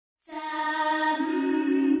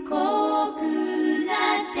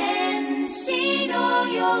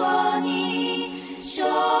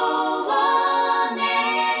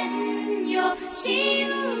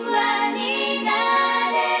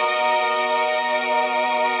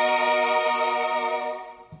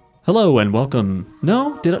Hello and welcome.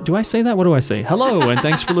 No, do I say that? What do I say? Hello and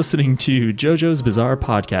thanks for listening to JoJo's Bizarre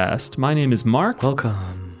Podcast. My name is Mark.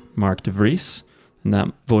 Welcome. Mark DeVries. And that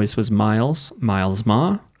voice was Miles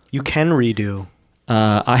Ma. You can redo.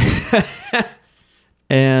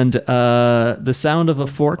 And the sound of a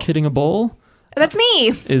fork hitting a bowl That's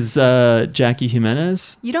me. is Jackie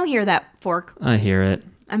Jimenez. You don't hear that fork. I hear it.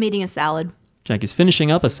 I'm eating a salad. Jackie's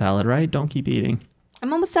finishing up a salad, right? Don't keep eating.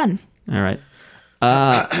 I'm almost done. All right.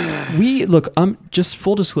 Just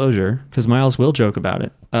full disclosure, because Miles will joke about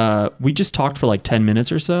it. We just talked for like 10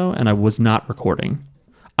 minutes or so, and I was not recording.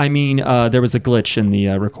 I mean, there was a glitch in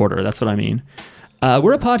the recorder. That's what I mean.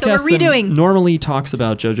 We're a podcast So we're redoing. that normally talks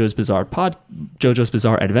about JoJo's Bizarre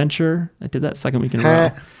Adventure. I did that second week in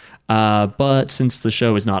a row. But since the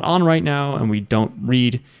show is not on right now and we don't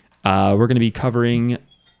read, we're going to be covering,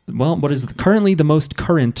 well, what is currently the most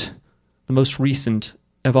recent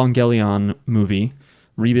Evangelion movie,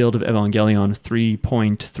 Rebuild of Evangelion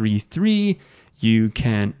 3.33. You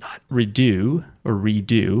can not redo,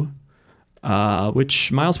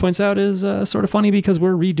 which Miles points out is sort of funny because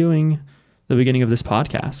we're redoing the beginning of this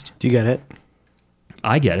podcast. Do you get it?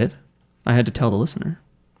 I get it. I had to tell the listener.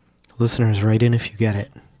 Listeners, write in if you get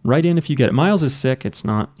it. Write in if you get it. Miles is sick.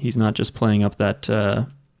 He's not just playing up that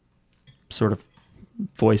sort of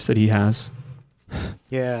voice that he has.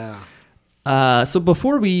 Yeah. So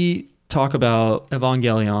before we talk about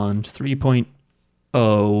Evangelion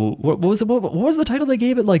 3.0, what was the title they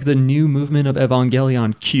gave it? Like the new movement of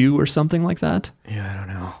Evangelion Q or something like that? Yeah, I don't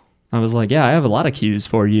know. I was like, yeah, I have a lot of Qs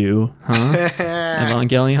for you, huh?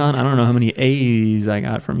 Evangelion, I don't know how many A's I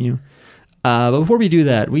got from you. But before we do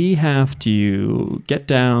that, we have to get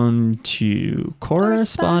down to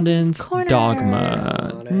Correspondence Corner.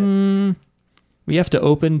 Dogma. We have to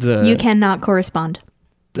open the... You cannot correspond.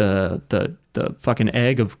 the fucking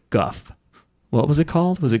egg of Guff. What was it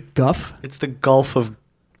called? Was it Guff? It's the gates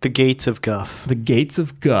of Guff. The gates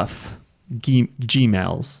of Guff.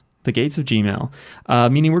 Gmails. The gates of Gmail.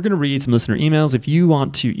 Meaning we're going to read some listener emails. If you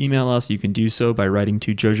want to email us, you can do so by writing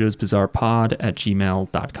to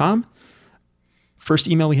jojosbizarrepod@gmail.com. First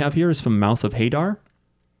email we have here is from Mouth of Hadar.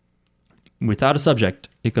 Without a subject,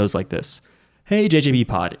 it goes like this. Hey JJB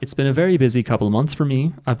Pod, it's been a very busy couple of months for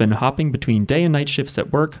me. I've been hopping between day and night shifts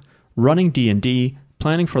at work, running D&D,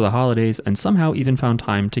 planning for the holidays, and somehow even found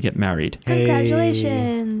time to get married.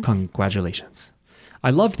 Congratulations. Congratulations.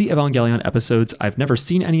 I loved the Evangelion episodes. I've never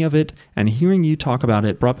seen any of it, and hearing you talk about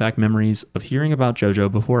it brought back memories of hearing about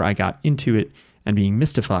JoJo before I got into it and being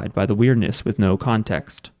mystified by the weirdness with no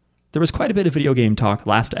context. There was quite a bit of video game talk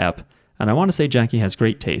last ep, and I want to say Jackie has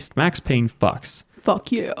great taste. Max Payne fucks.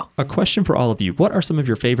 Fuck you. A question for all of you. What are some of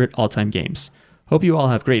your favorite all-time games? Hope you all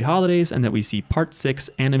have great holidays and that we see Part 6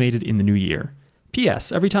 animated in the new year.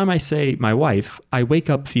 P.S. Every time I say my wife, I wake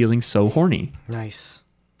up feeling so horny. Nice.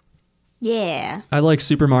 Yeah. I like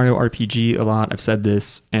Super Mario RPG a lot. I've said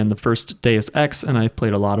this, and the first Deus Ex, and I've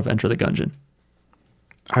played a lot of Enter the Gungeon.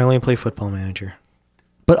 I only play Football Manager.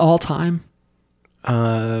 But all time?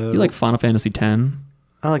 You You like Final Fantasy X?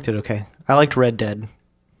 I liked it okay. I liked Red Dead.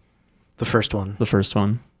 The first one. The first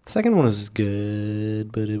one. The second one was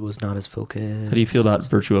good, but it was not as focused. How do you feel about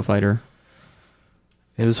Virtua Fighter?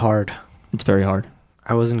 It was hard. It's very hard.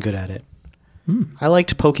 I wasn't good at it. I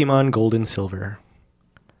liked Pokemon Gold and Silver.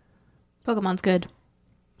 Pokemon's good.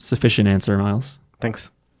 Sufficient answer, Miles.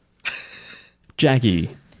 Thanks.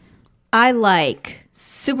 Jackie. I like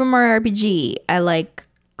Super Mario RPG. I like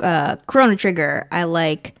Chrono Trigger. I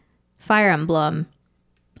like Fire Emblem.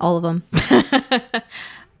 All of them.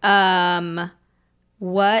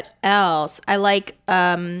 What else? I like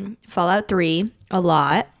Fallout 3 a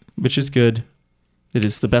lot. Which is good. It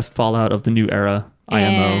is the best Fallout of the new era, IMO.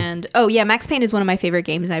 And Max Payne is one of my favorite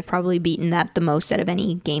games. I've probably beaten that the most out of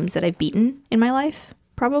any games that I've beaten in my life.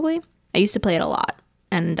 Probably. I used to play it a lot,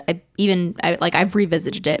 and I've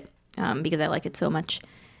revisited it because I like it so much.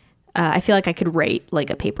 I feel like I could write like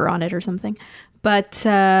a paper on it or something. But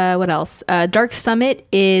what else? Dark Summit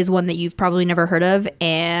is one that you've probably never heard of,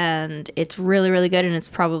 and it's really, really good. And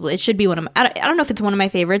it should be one of my, I don't know if it's one of my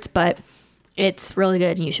favorites, but it's really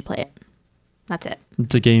good, and you should play it. That's it.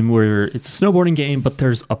 It's a game where it's a snowboarding game, but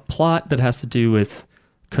there's a plot that has to do with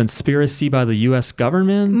conspiracy by the U.S.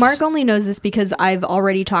 government. Mark only knows this because I've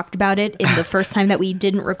already talked about it in the first time that we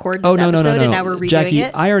didn't record this episode, no. and now we're redoing Jackie,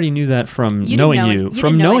 it. I already knew that from You knowing didn't know you. it. You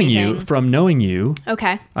From didn't know knowing you. anything. From knowing you.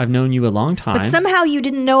 Okay. I've known you a long time. But somehow you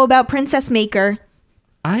didn't know about Princess Maker.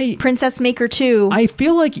 Princess Maker 2. I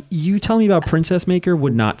feel like you telling me about Princess Maker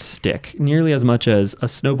would not stick nearly as much as a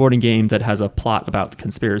snowboarding game that has a plot about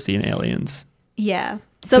conspiracy and aliens. Yeah.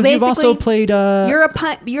 So Because you've basically, also played you're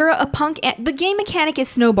a punk. The game mechanic is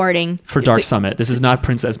snowboarding. for Dark Summit. This is not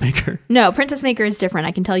Princess Maker. No, Princess Maker is different.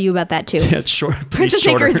 I can tell you about that too. Yeah, it's short. Princess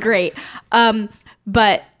Maker is great.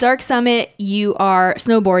 But Dark Summit, you are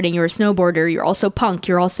snowboarding. You're a snowboarder. You're also punk.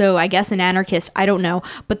 You're also, I guess, an anarchist. I don't know.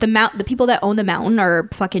 But the people that own the mountain are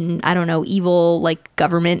fucking, I don't know, evil like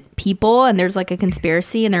government people. And there's like a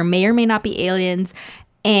conspiracy, and there may or may not be aliens.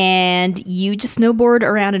 And you just snowboard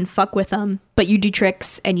around and fuck with them. But you do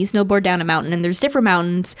tricks, and you snowboard down a mountain. And there's different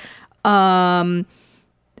mountains. And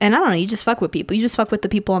I don't know. You just fuck with people. You just fuck with the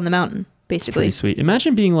people on the mountain, basically. Pretty sweet.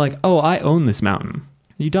 Imagine being like, oh, I own this mountain.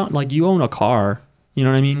 You don't like you own a car. You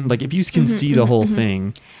know what I mean? Like if you can see the whole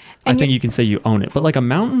thing, I think you can say you own it. But like a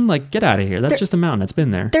mountain, like get out of here. That's just a mountain that's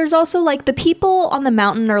been there. There's also like the people on the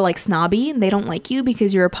mountain are like snobby and they don't like you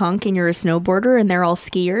because you're a punk and you're a snowboarder and they're all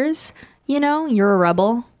skiers. You know, you're a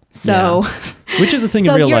rebel. So, Which is a thing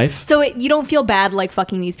in real life. So you don't feel bad like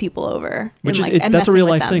fucking these people over. Which and, is and that's a messing real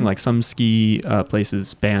with life them. thing. Like some ski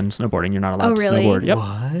places ban snowboarding. You're not allowed to really? snowboard. Yep.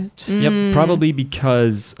 What? Yep. Probably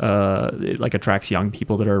because it like attracts young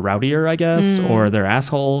people that are rowdier, I guess, or they're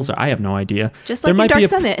assholes. Or I have no idea. Just like in Dark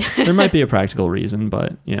Summit. There might be a practical reason,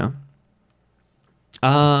 but yeah.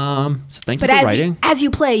 So thank you But for writing. as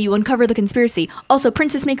you play, you uncover the conspiracy. Also,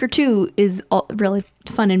 Princess Maker 2 is really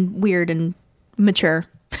fun and weird and mature.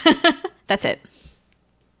 That's it.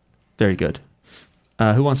 Very good.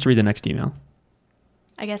 Who wants to read the next email?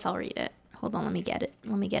 I guess I'll read it. Hold on, let me get it.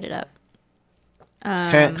 Let me get it up.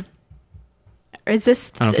 Is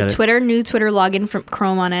this I don't get it. Twitter? New Twitter login from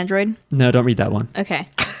Chrome on Android? No, don't read that one. Okay.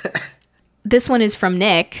 This one is from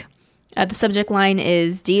Nick. The subject line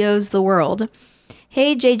is Dio's the World.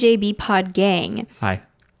 Hey, JJB Pod Gang. Hi.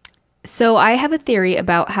 So I have a theory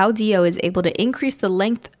about how Dio is able to increase the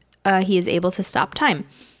length he is able to stop time.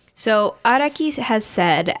 So Araki has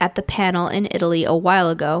said at the panel in Italy a while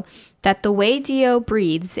ago that the way Dio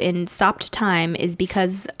breathes in stopped time is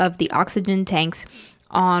because of the oxygen tanks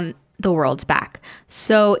on the world's back.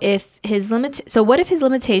 So what if his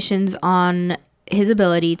limitations on his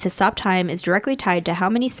ability to stop time is directly tied to how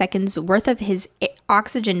many seconds worth of his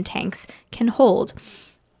oxygen tanks can hold?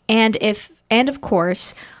 And of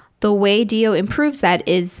course, the way Dio improves that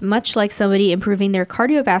is much like somebody improving their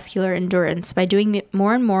cardiovascular endurance by doing it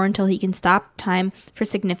more and more until he can stop time for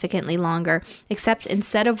significantly longer. Except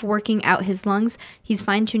instead of working out his lungs, he's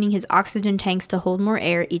fine-tuning his oxygen tanks to hold more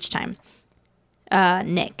air each time.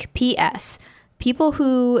 Nick, P.S. People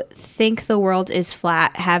who think the world is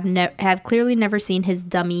flat have clearly never seen his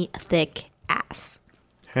dummy thick ass.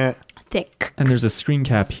 Thick. And there's a screen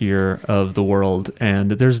cap here of the world,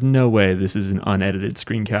 and there's no way this is an unedited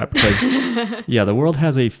screen cap because, yeah, the world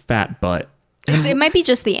has a fat butt. It might be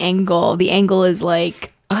just the angle. The angle is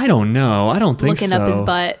like I don't know. I don't think looking so. up his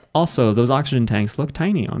butt. Also, those oxygen tanks look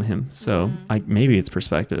tiny on him, so maybe it's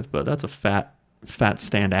perspective, but that's a fat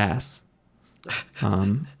stand ass.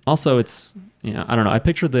 Also, it's I don't know. I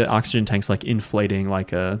picture the oxygen tanks like inflating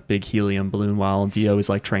like a big helium balloon while Dio is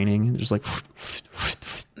like training, just like.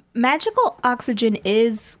 Magical oxygen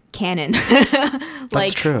is canon.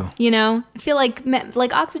 That's true. I feel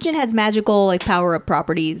like oxygen has magical like power up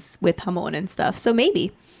properties with Hamon and stuff. So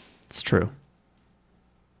maybe It's true.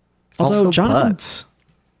 Also, Although butts.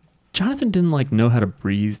 Jonathan didn't like know how to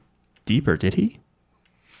breathe deeper, did he?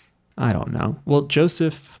 I don't know. Well,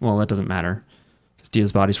 Joseph. Well, that doesn't matter. Because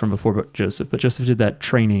Dio's body's from before Joseph, but Joseph did that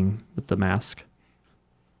training with the mask.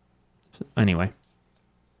 So, anyway.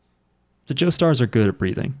 The Joestars are good at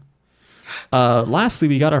breathing. Lastly,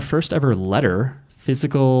 we got our first ever letter,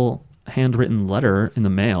 physical handwritten letter in the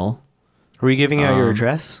mail. Were you giving out your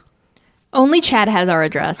address? only Chad has our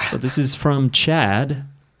address. So this is from Chad.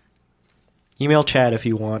 Email Chad if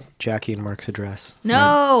you want Jackie and Mark's address.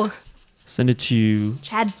 No, Send it to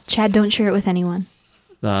Chad, don't share it with anyone.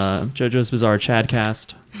 JoJo's Bizarre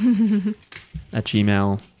Chadcast at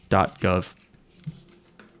gmail.gov.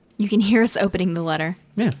 You can hear us opening the letter.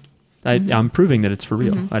 Yeah. I'm proving that it's for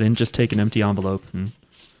real. I didn't just take an empty envelope and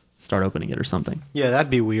start opening it or something. Yeah,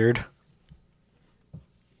 that'd be weird.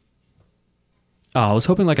 Oh, I was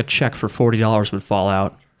hoping like a check for $40 would fall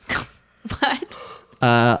out. What?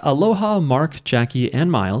 Aloha, Mark, Jackie,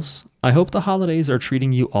 and Miles. I hope the holidays are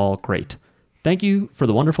treating you all great. Thank you for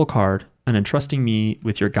the wonderful card and entrusting me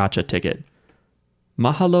with your gacha ticket.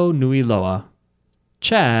 Mahalo nui loa,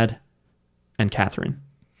 Chad, and Catherine.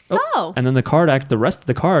 Oh. And then the rest of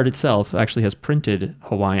the card itself actually has printed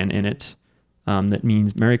Hawaiian in it. That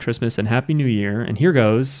means Merry Christmas and Happy New Year. And here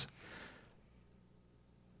goes.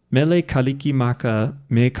 Mele kaliki maka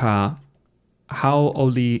meka hau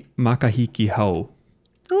oli makahiki hau.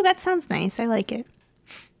 Oh, that sounds nice. I like it.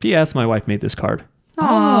 P.S. My wife made this card.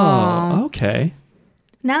 Oh, okay.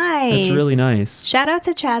 Nice. That's really nice. Shout out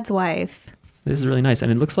to Chad's wife. This is really nice.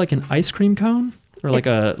 And it looks like an ice cream cone or like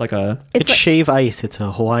a It's shave ice. It's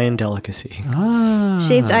a Hawaiian delicacy.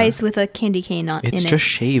 Shaved ice with a candy cane in It's it. just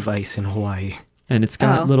shave ice in Hawaii. And it's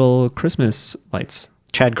got little Christmas lights.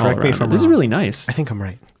 Chad, correct me if I'm wrong. This is really nice. I think I'm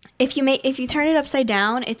right. If you turn it upside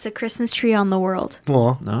down, it's a Christmas tree on the world.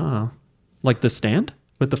 Well, Oh. Like the stand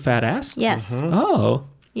with the fat ass? Yes. Oh.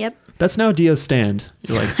 Yep. That's now Dio's stand.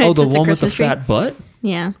 You're like, oh, the Just a one with the Christmas tree? fat butt?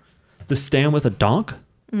 Yeah. The stand with a donk?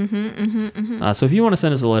 So if you want to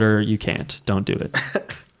send us a letter, you can't. Don't do it.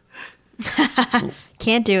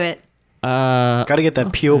 Can't do it. gotta get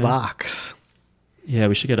that P.O. box. Yeah,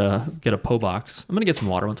 we should get a PO box. I'm gonna get some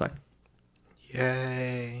water. One sec.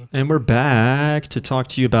 Yay. And we're back to talk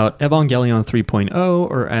to you about Evangelion 3.0,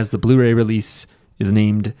 or as the Blu-ray release is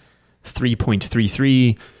named,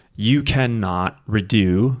 3.33. You cannot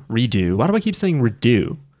redo. Why do I keep saying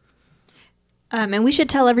redo? And we should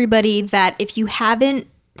tell everybody that if you haven't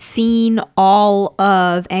seen all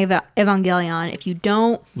of Evangelion, if you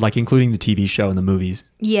don't, Like including the TV show and the movies.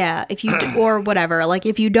 if you or whatever, like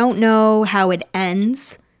if you don't know how it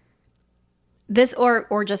ends, this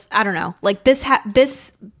or just I don't know, like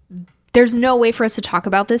this there's no way for us to talk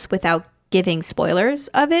about this without giving spoilers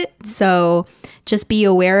of it. So just be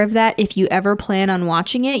aware of that. If you ever plan on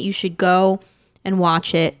watching it, you should go and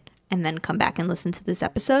watch it and then come back and listen to this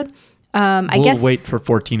episode. I guess wait for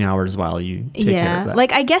 14 hours while you take care of that.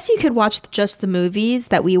 like I guess you could watch just the movies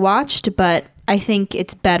that we watched, but I think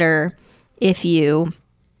it's better if you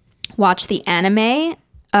watch the anime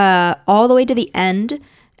all the way to the end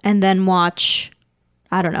and then watch,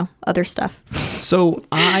 I don't know, other stuff. So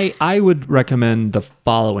I would recommend the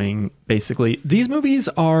following. Basically, these movies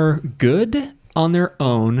are good on their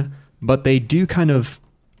own, but they do kind of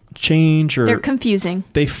change, or They're confusing.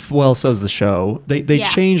 so is the show. They Yeah.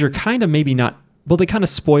 change, or kind of maybe not. Well, they kind of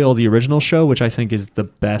spoil the original show, which I think is the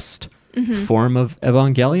best form of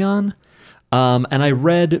Evangelion. And I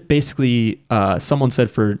read basically someone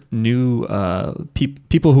said for new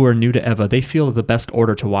people who are new to Eva, they feel the best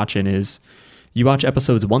order to watch in is you watch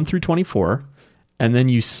episodes 1 through 24, and then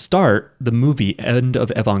you start the movie End of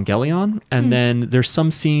Evangelion, and then there's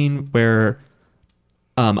some scene where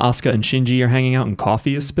Asuka and Shinji are hanging out and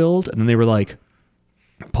coffee is spilled, and then they were like,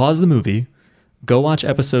 pause the movie, go watch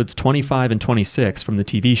episodes 25 and 26 from the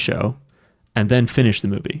TV show, and then finish the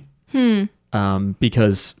movie.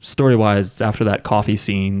 Because story-wise, it's after that coffee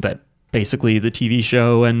scene that basically the TV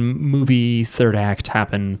show and movie third act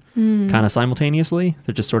happen kind of simultaneously.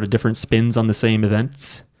 They're just sort of different spins on the same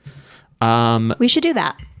events. We should do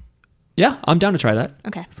that. Yeah, I'm down to try that.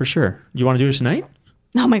 Okay. For sure. You want to do it tonight?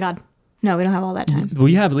 Oh my God. No, we don't have all that time.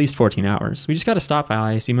 We have at least 14 hours. We just got to stop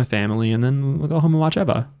by, see my family, and then we'll go home and watch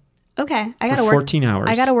Eva. Okay. I For gotta work. 14 hours.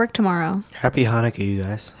 I gotta work tomorrow. Happy Hanukkah, you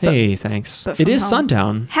guys. Hey, thanks. but It from is home.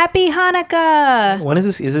 sundown. Happy Hanukkah. When is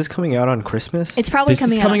this? Is this coming out on Christmas? It's probably This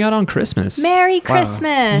is coming out on Christmas. Merry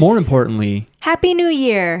Christmas. More importantly, Happy New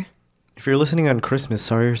Year. If you're listening on Christmas,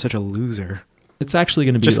 sorry you're such a loser. it's actually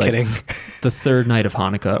going to be Just like kidding. the third night of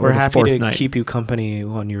Hanukkah or We're the happy fourth to night. keep you company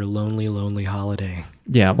on your lonely, lonely holiday.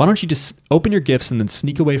 Yeah, why don't you just open your gifts and then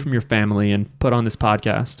sneak away from your family and put on this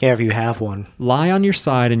podcast? Yeah, if you have one. Lie on your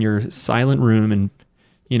side in your silent room and,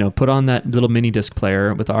 put on that little mini disc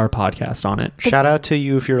player with our podcast on it. Shout out to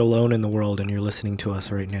you if you're alone in the world and you're listening to us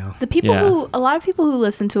right now. The people Yeah. a lot of people who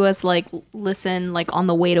listen to us listen on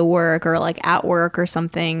the way to work or at work or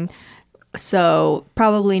something. So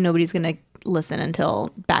probably nobody's gonna listen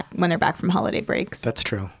until when they're back from holiday breaks. That's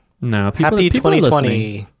true. No, people, Happy people are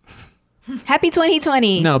listening. 2020. Happy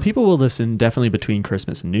 2020. No, people will listen definitely between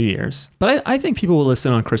Christmas and New Year's. But I think people will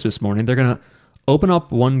listen on Christmas morning. They're going to open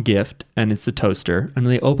up one gift and it's a toaster. And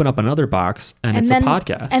then they open up another box and it's a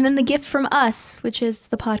podcast. And then the gift from us, which is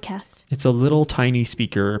the podcast. It's a little tiny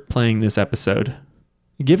speaker playing this episode.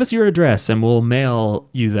 Give us your address and we'll mail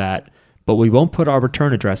you that. But we won't put our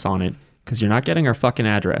return address on it because you're not getting our fucking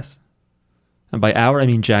address. And by our, I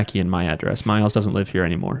mean Jackie and my address. Miles doesn't live here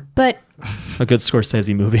anymore. But A good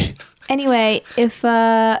Scorsese movie. anyway, if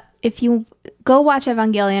you go watch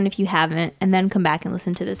Evangelion if you haven't, and then come back and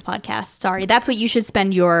listen to this podcast. Sorry, that's what you should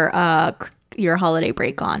spend your holiday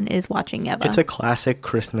break on, is watching Eva. It's a classic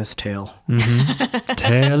Christmas tale.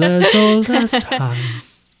 Tale as old as time.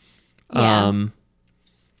 Yeah.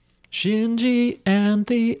 Shinji and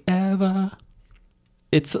the Eva.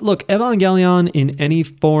 Look, Evangelion in any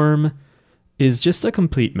form is just a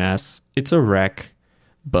complete mess. It's a wreck,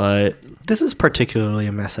 but This is particularly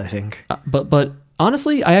a mess, I think. but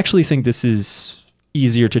honestly, I actually think this is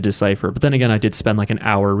easier to decipher. But then again, I did spend like an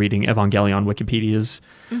hour reading Evangelion Wikipedias.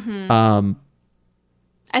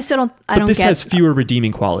 I still don't. I But don't this get. has fewer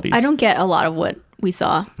redeeming qualities. I don't get a lot of what we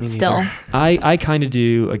saw. Still, I kind of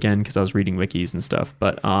do, again, because I was reading wikis and stuff.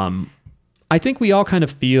 But I think we all kind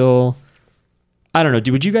of feel... I don't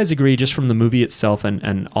know. Would you guys agree, just from the movie itself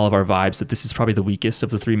and all of our vibes, that this is probably the weakest of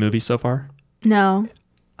the 3 movies so far? no.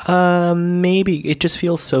 Maybe it just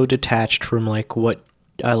feels so detached from like what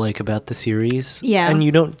I like about the series. Yeah. And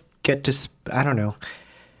you don't get to, I don't know.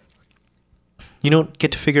 You don't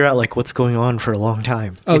get to figure out like what's going on for a long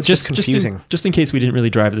time. Oh, it's just confusing. Just in case we didn't really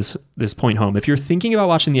drive this point home, if you're thinking about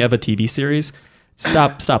watching the Eva TV series,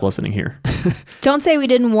 stop listening here. Don't say we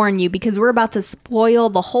didn't warn you, because we're about to spoil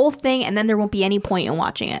the whole thing, and then there won't be any point in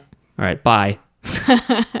watching it. All right, bye.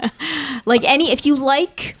 Like if you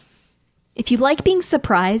like being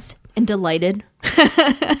surprised and delighted,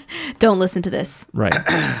 don't listen to this. Right.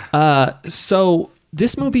 So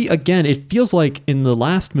this movie, again, it feels like in the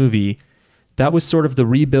last movie, that was sort of the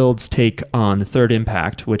Rebuild's take on Third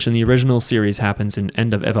Impact, which in the original series happens in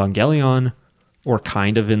End of Evangelion, or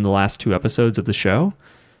kind of in the last 2 episodes of the show.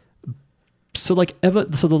 So like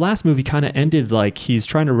so the last movie kind of ended like he's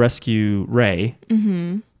trying to rescue Rei,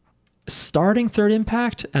 starting Third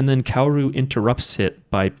Impact, and then Kaoru interrupts it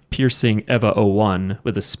by piercing Eva 01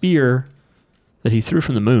 with a spear that he threw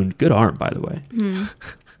from the moon. Good arm, by the way.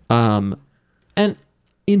 And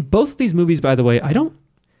in both of these movies, by the way,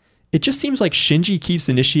 it just seems like Shinji keeps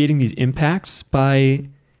initiating these impacts by...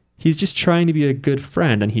 He's just trying to be a good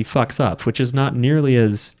friend, and he fucks up, which is not nearly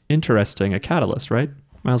as interesting a catalyst, right?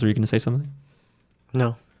 Miles, were you going to say something?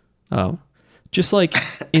 No. Oh. Just like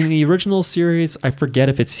in the original series, I forget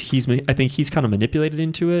if I think he's kind of manipulated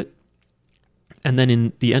into it. And then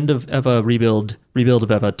in the end of Eva Rebuild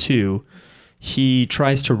of Eva 2, he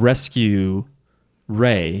tries to rescue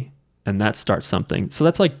Rei, and that starts something. So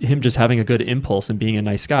that's like him just having a good impulse and being a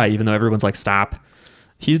nice guy, even though everyone's like, stop.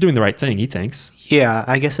 He's doing the right thing, he thinks. Yeah,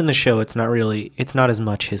 I guess in the show it's not as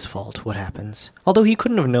much his fault what happens. Although he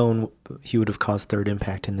couldn't have known he would have caused Third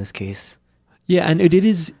Impact in this case. Yeah, and it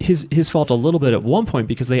is his fault a little bit at one point,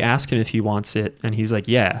 because they ask him if he wants it, and he's like,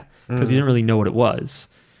 yeah, because he didn't really know what it was.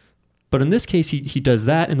 But in this case, he does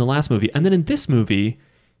that in the last movie. And then in this movie,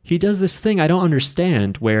 he does this thing I don't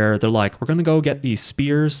understand, where they're like, we're going to go get these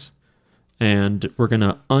spears, and we're going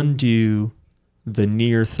to undo the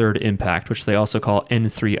near Third Impact, which they also call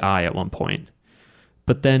N3I at one point.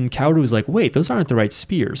 But then Kaoru's like, wait, those aren't the right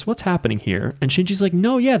spears. What's happening here? And Shinji's like,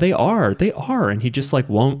 no, yeah, they are. They are. And he just like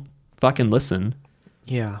won't fucking listen.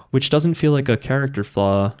 Yeah. Which doesn't feel like a character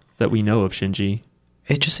flaw that we know of Shinji.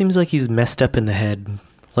 It just seems like he's messed up in the head.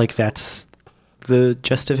 Like that's the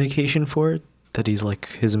justification for it. That he's like,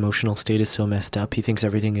 his emotional state is so messed up. He thinks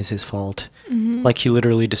everything is his fault. Like he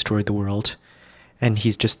literally destroyed the world. And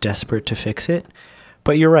he's just desperate to fix it.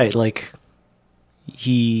 But you're right, like,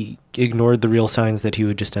 he ignored the real signs that he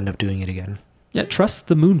would just end up doing it again. Yeah, trust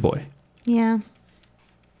the Moon Boy. Yeah.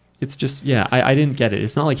 It's just, yeah, I didn't get it.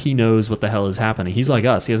 It's not like he knows what the hell is happening. He's like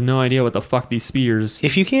us. He has no idea what the fuck these spears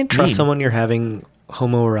If you can't trust mean. someone you're having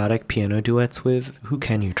homoerotic piano duets with, who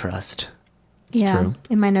can you trust? It's true.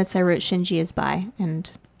 In my notes, I wrote Shinji is bi,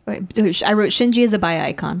 and I wrote Shinji is a bi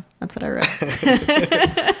icon. That's what I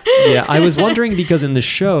wrote. Yeah, I was wondering because in the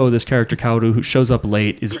show, this character Kaoru, who shows up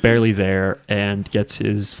late, is barely there and gets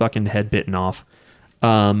his fucking head bitten off.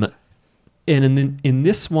 And in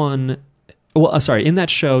this one, in that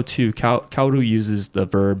show too, Kaoru uses the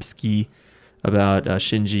verb ski about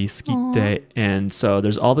Shinji skite, and so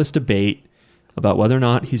there's all this debate about whether or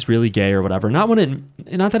not he's really gay or whatever. Not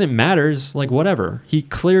that it matters, like whatever. He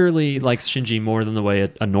clearly likes Shinji more than the way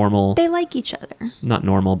a normal, They like each other. not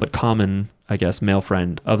normal, but common, I guess, male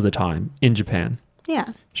friend of the time in Japan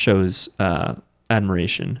Yeah. shows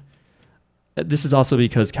admiration. This is also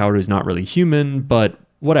because Kaoru is not really human, but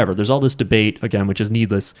whatever. There's all this debate, again, which is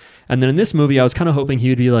needless. And then in this movie, I was kind of hoping he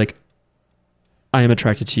would be like, I am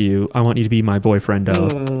attracted to you. I want you to be my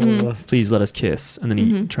boyfriendo. Please let us kiss. And then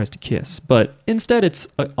he tries to kiss. But instead, it's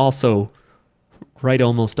also right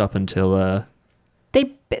almost up until...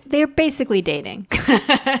 They're basically dating.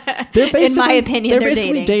 They're basically, in my opinion, they're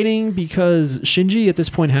basically dating because Shinji at this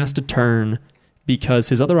point has to turn, because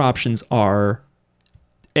his other options are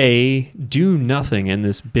A, do nothing in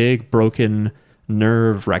this big broken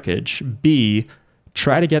nerve wreckage. B,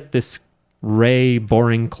 try to get this Rei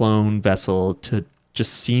boring clone vessel to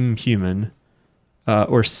just seem human.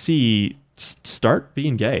 Or C, start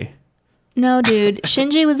being gay. No, dude.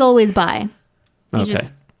 Shinji was always bi. He Okay.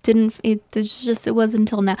 just didn't. It was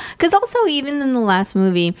until now. Because also, even in the last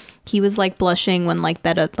movie, he was like blushing when like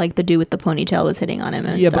that, like the dude with the ponytail was hitting on him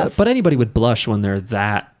and Yeah, stuff. but anybody would blush when they're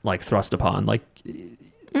that like thrust upon. Like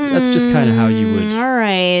that's just kind of how you would. All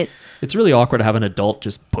right. It's really awkward to have an adult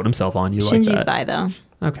just put himself on you like Shinji's that. bi though.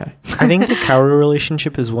 Okay. I think the Kaoru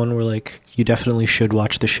relationship is one where like you definitely should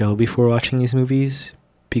watch the show before watching these movies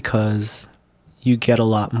because you get a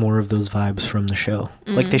lot more of those vibes from the show.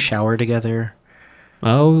 Like they shower together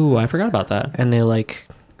Oh, I forgot about that. and they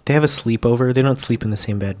have a sleepover. They don't sleep in the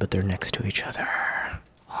same bed, but they're next to each other.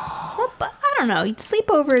 Well, but I don't know.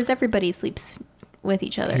 Sleepovers, everybody sleeps with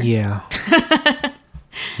each other. Yeah.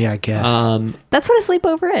 Yeah, I guess. That's what a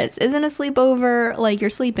sleepover is. Isn't a sleepover like you're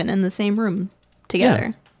sleeping in the same room together?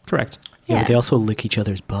 Yeah, correct. yeah, yeah. but they also lick each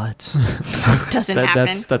other's butts. Doesn't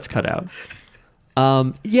happen. That's cut out.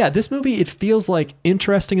 Yeah, this movie, it feels like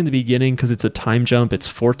interesting in the beginning because it's a time jump. It's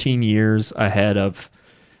 14 years ahead of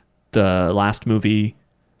the last movie.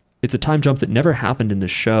 It's a time jump that never happened in the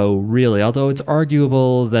show, really, although it's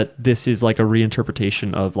arguable that this is like a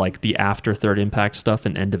reinterpretation of like the after Third Impact stuff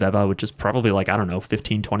and End of Eva, which is probably like, I don't know,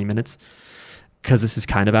 15, 20 minutes. Because this is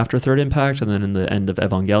kind of after Third Impact, and then in the end of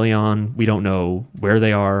Evangelion, we don't know where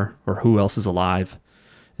they are or who else is alive.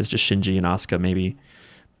 It's just Shinji and Asuka, maybe.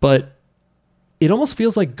 But it almost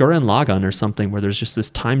feels like Gurren Lagann or something, where there's just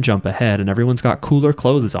this time jump ahead, and everyone's got cooler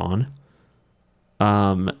clothes on.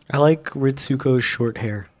 I like Ritsuko's short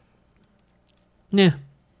hair. Yeah,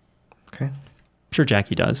 Okay. sure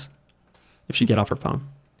Jackie does. If she get off her phone.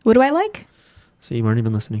 What do I like? See, you weren't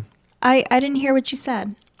even listening. I didn't hear what you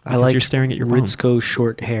said. I Because like you're staring at your phone. Ritsuko's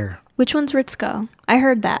short hair. Which one's Ritsuko? I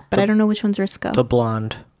heard that, but I don't know which one's Ritsuko. The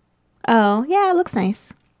blonde. Oh, yeah, it looks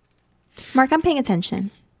nice. Mark, I'm paying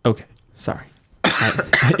attention. Okay, sorry.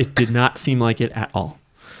 It did not seem like it at all.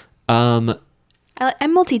 I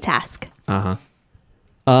multitask.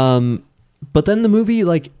 But then the movie,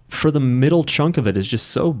 like, for the middle chunk of it is just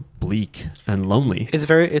so bleak and lonely.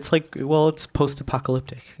 It's like, well, it's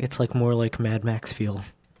post-apocalyptic. It's like more like Mad Max feel.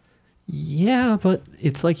 Yeah, but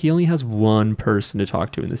it's like he only has one person to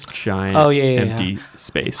talk to in this giant empty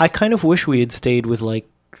space. I kind of wish we had stayed with like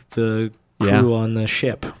the crew on the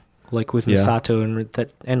ship, like with Misato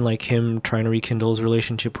and like him trying to rekindle his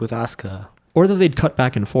relationship with Asuka. Or that they'd cut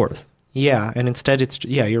back and forth. Yeah, and instead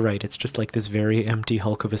you're right. It's just like this very empty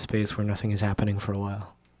hulk of a space where nothing is happening for a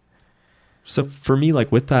while. So for me,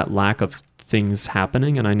 like with that lack of things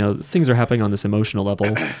happening, and I know things are happening on this emotional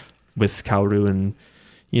level with Kaoru and,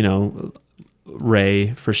 you know,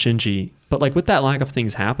 Rei for Shinji, but like with that lack of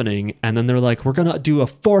things happening, and then they're like, we're gonna do a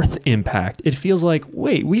fourth impact. It feels like,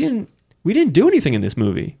 wait, we didn't do anything in this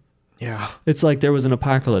movie. Yeah. It's like there was an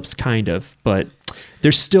apocalypse, kind of, but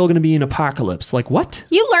there's still gonna be an apocalypse. Like what?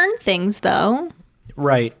 You learn things, though.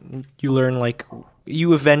 Right.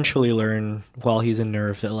 You eventually learn while he's in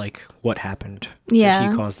Nerve that like what happened. Yeah.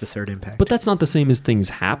 That he caused the third impact. But that's not the same as things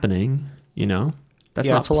happening, you know? That's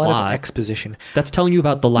not it's a plot. lot of exposition. That's telling you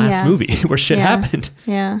about the last movie where shit happened.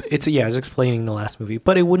 Yeah. It's explaining the last movie,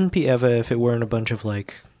 but it wouldn't be Eva if it weren't a bunch of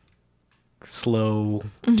like slow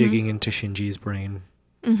digging into Shinji's brain.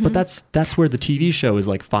 But that's where the TV show is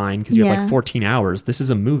like fine because you have like 14 hours. This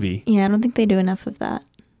is a movie. Yeah, I don't think they do enough of that.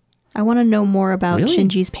 I want to know more about Really?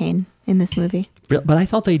 Shinji's pain in this movie. But I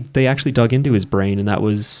thought they actually dug into his brain, and that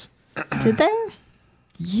was Did they?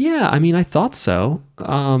 yeah. I mean, I thought so.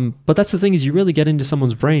 But that's the thing is you really get into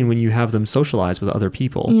someone's brain when you have them socialize with other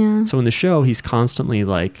people. Yeah. So in the show, he's constantly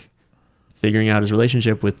like figuring out his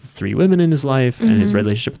relationship with the three women in his life and his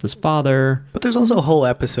relationship with his father. But there's also whole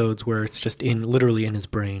episodes where it's just literally in his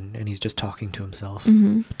brain and he's just talking to himself.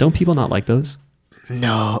 Don't people not like those?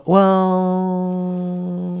 No.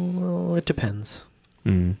 Well, it depends.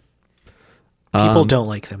 Mm. People don't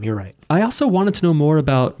like them. You're right. I also wanted to know more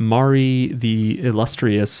about Mari, the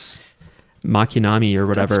illustrious Makinami or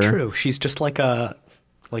whatever. That's true. She's just like a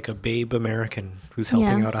babe American who's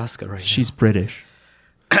helping out Asuka right She's British.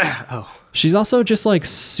 Oh. She's also just like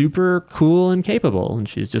super cool and capable, and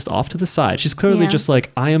she's just off to the side. She's clearly just like,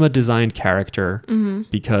 I am a designed character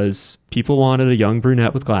because people wanted a young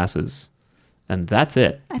brunette with glasses, and that's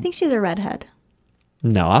it. I think she's a redhead.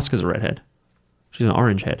 No, Asuka's a redhead. She's an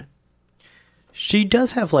orange head. She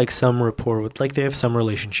does have like some rapport with, like, they have some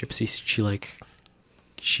relationships.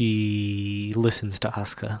 She listens to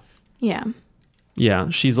Asuka. Yeah. Yeah,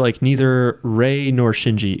 she's like neither Rei nor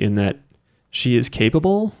Shinji in that she is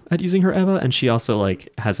capable at using her Eva, and she also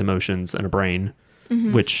like has emotions and a brain,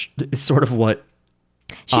 which is sort of what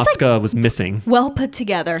Asuka was missing. Well put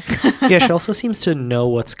together. Yeah, she also seems to know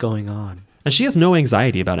what's going on. And she has no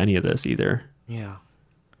anxiety about any of this either. Yeah.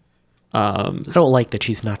 I don't like that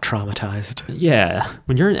she's not traumatized. Yeah,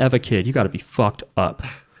 when you're an Eva kid, you got to be fucked up.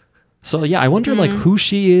 So yeah, I wonder like who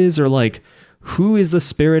she is, or like who is the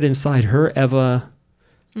spirit inside her Eva.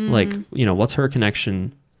 Like, you know, what's her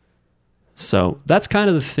connection? So that's kind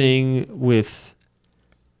of the thing with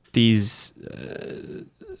these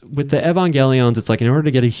with the Evangelions, it's like in order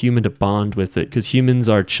to get a human to bond with it, because humans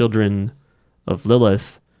are children of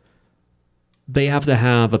Lilith, they have to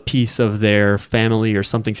have a piece of their family or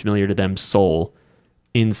something familiar to them soul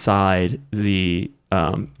inside the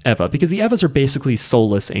Eva, because the Evas are basically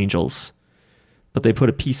soulless angels, but they put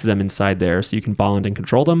a piece of them inside there so you can bond and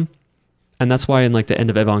control them. And that's why in like the end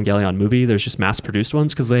of Evangelion movie, there's just mass-produced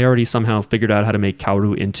ones, because they already somehow figured out how to make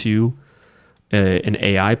Kaoru into an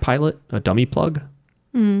AI pilot, a dummy plug.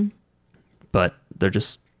 But they're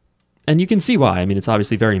just... And you can see why. I mean, it's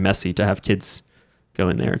obviously very messy to have kids go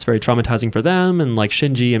in there. It's very traumatizing for them. And like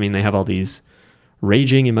Shinji, I mean, they have all these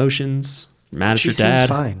raging emotions. Mad at your dad. She seems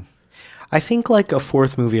fine. I think like a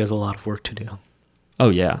fourth movie has a lot of work to do. Oh,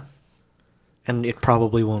 yeah. And it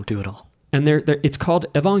probably won't do it all. And it's called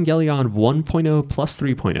Evangelion 1.0 plus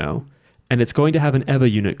 3.0, and it's going to have an Eva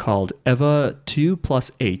unit called Eva 2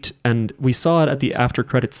 plus 8. And we saw it at the after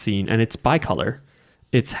credits scene, and it's bicolor.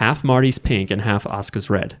 It's half Marty's pink and half Asuka's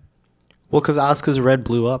red. Well, because Asuka's red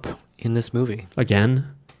blew up in this movie.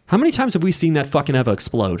 Again? How many times have we seen that fucking Eva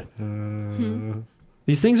explode?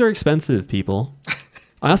 These things are expensive, people.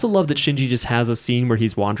 I also love that Shinji just has a scene where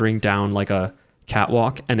he's wandering down like a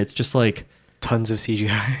catwalk, and it's just like... Tons of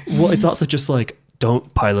CGI. Well, it's also just like,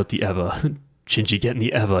 don't pilot the Eva. Shinji, get in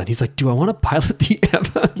the Eva. And he's like, do I want to pilot the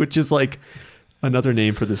Eva? Which is like another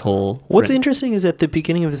name for this whole... What's interesting is at the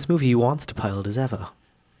beginning of this movie, he wants to pilot his Eva.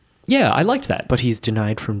 Yeah, I liked that. But he's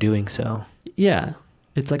denied from doing so. Yeah,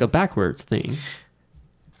 it's like a backwards thing.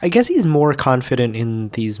 I guess he's more confident in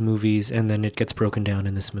these movies, and then it gets broken down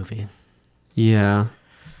in this movie. Yeah.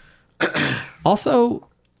 Also...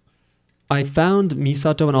 I found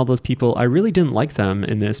Misato and all those people, I really didn't like them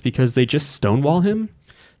in this because they just stonewall him.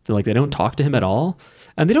 They don't talk to him at all.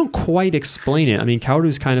 And they don't quite explain it. I mean,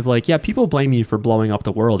 Kaoru's kind of like, yeah, people blame you for blowing up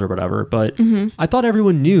the world or whatever. But I thought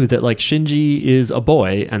everyone knew that like Shinji is a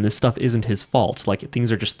boy and this stuff isn't his fault. Like things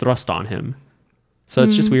are just thrust on him. So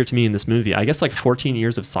it's just weird to me in this movie. I guess like 14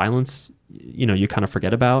 years of silence, you know, you kind of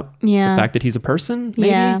forget about the fact that he's a person,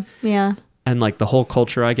 maybe. Yeah. And like the whole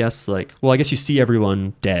culture, I guess, like, well, I guess you see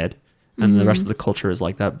everyone dead. And the rest of the culture is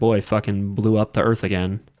like, that boy fucking blew up the earth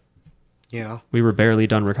again. Yeah. We were barely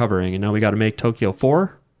done recovering, and now we got to make Tokyo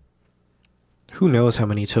 4? Who knows how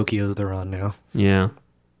many Tokyos they're on now. Yeah.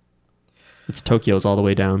 It's Tokyo's all the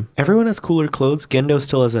way down. Everyone has cooler clothes. Gendo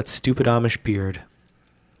still has that stupid Amish beard.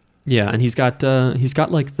 Yeah, and he's got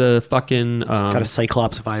like the fucking... He's got a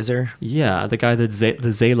Cyclops visor. Yeah, the guy that the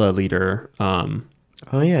Zayla leader. Oh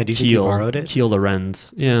yeah, do you think he borrowed it? Keel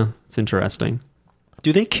Lorenz. Yeah, it's interesting.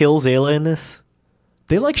 Do they kill Zayla in this?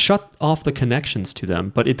 They like shut off the connections to them,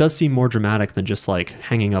 but it does seem more dramatic than just like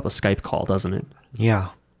hanging up a Skype call, doesn't it? Yeah.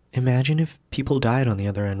 Imagine if people died on the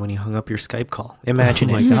other end when you hung up your Skype call. Imagine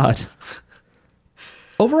it. Oh my God.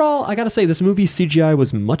 Overall, I gotta say, this movie's CGI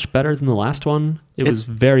was much better than the last one. It was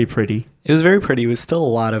very pretty. It was very pretty. It was still a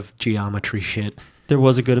lot of geometry shit. There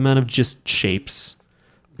was a good amount of just shapes.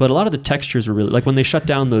 But a lot of the textures were really... Like when they shut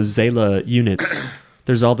down those Zayla units,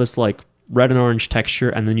 there's all this like red and orange texture,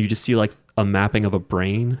 and then you just see like a mapping of a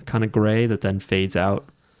brain, kind of gray, that then fades out.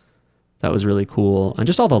 That was really cool. And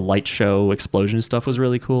just all the light show explosion stuff was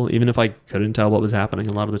really cool, even if I couldn't tell what was happening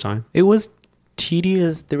a lot of the time. It was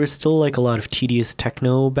tedious. There was still like a lot of tedious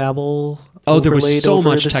techno babble. Oh, there was so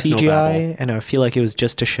much techno CGI, babble. and I feel like it was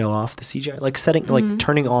just to show off the CGI. Like like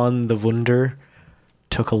turning on the Wunder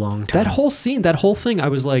took a long time. That whole scene, that whole thing, I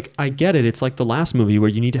was like, I get it. It's like the last movie where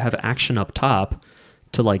you need to have action up top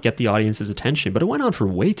to like get the audience's attention, but it went on for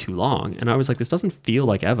way too long, and I was like, this doesn't feel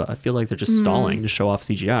like Eva. I feel like they're just stalling to show off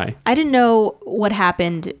CGI. I didn't know what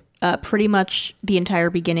happened pretty much the entire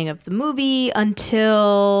beginning of the movie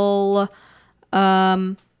until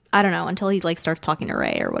I don't know, until he like starts talking to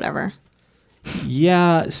Rey or whatever.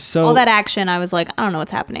 Yeah, so all that action, I was like, I don't know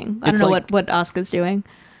what's happening. I don't know like, what Asuka's doing.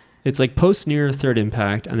 It's like post near Third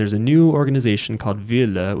Impact, and there's a new organization called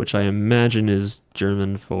Wille, which I imagine is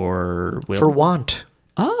German for will. For want.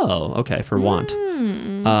 Oh, okay, for want.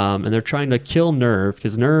 And they're trying to kill Nerve,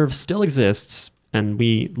 because Nerve still exists, and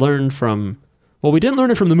we learned from... Well, we didn't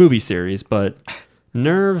learn it from the movie series, but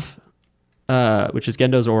Nerve, which is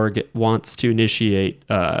Gendo's org, wants to initiate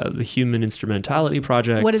the Human Instrumentality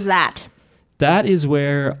Project. What is that? That is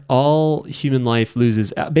where all human life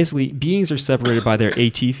loses... Basically, beings are separated by their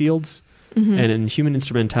AT fields. And in Human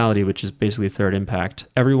Instrumentality, which is basically Third Impact,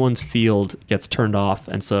 everyone's field gets turned off,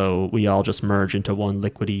 and so we all just merge into one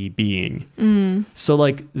liquidy being. So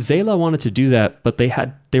like Zayla wanted to do that, but they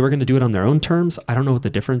were going to do it on their own terms. I don't know what the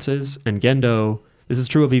difference is. And Gendo, this is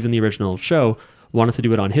true of even the original show, wanted to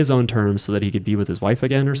do it on his own terms so that he could be with his wife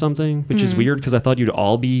again or something, which is weird because I thought you'd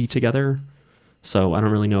all be together So I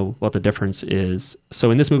don't really know what the difference is. So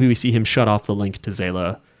in this movie, we see him shut off the link to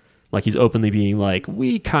Zayla. Like he's openly being like,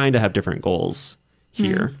 we kind of have different goals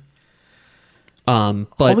here. But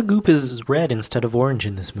all the goop is red instead of orange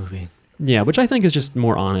in this movie. yeah, which I think is just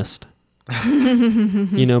more honest. But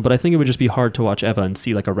I think it would just be hard to watch Eva and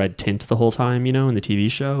see like a red tint the whole time, in the TV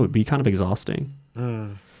show. It would be kind of exhausting.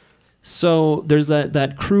 So there's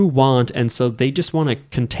that crew want, and so they just want to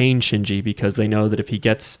contain Shinji because they know that if he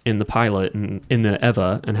gets in the pilot and in the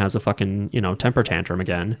Eva and has a fucking, temper tantrum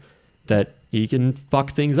again, that he can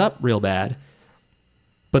fuck things up real bad.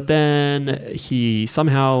 But then he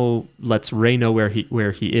somehow lets Rey know where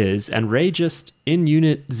he is, and Rey just in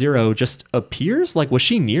Unit 0 just appears. Like, was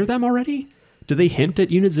she near them already? Did they hint at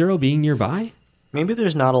Unit 0 being nearby? Maybe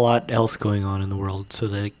there's not a lot else going on in the world, so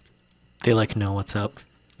they like know what's up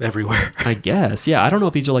everywhere. I guess. Yeah, I don't know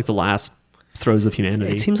if these are like the last throes of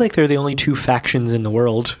humanity. It seems like they're the only two factions in the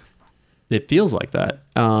world. It feels like that.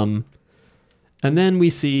 And then we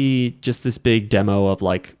see just this big demo of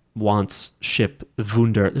like Want's ship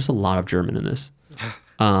Wunder. There's a lot of German in this.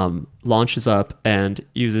 Launches up and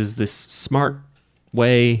uses this smart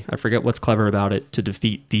way, I forget what's clever about it, to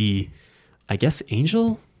defeat the, I guess,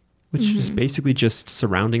 Angel, which is basically just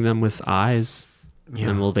surrounding them with eyes. Yeah.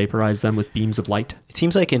 And will vaporize them with beams of light. It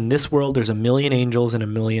seems like in this world there's a million angels and a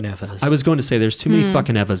million Evas. I was going to say there's too many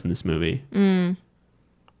fucking Evas in this movie.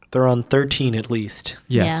 They're on 13 at least.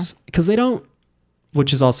 Yes. Because they don't,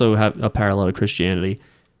 which is also a parallel to Christianity,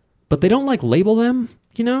 but they don't like label them,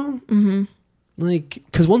 Like,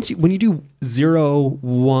 because when you do 0,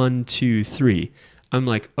 1, 2, 3, I'm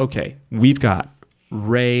like, okay, we've got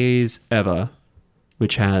Rey's Eva,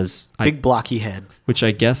 which has big blocky head, which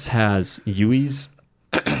I guess has Yui's.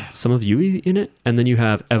 Some of Yui in it, and then you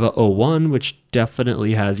have Eva 01, which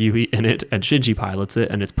definitely has Yui in it, and Shinji pilots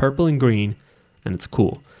it, and it's purple and green, and it's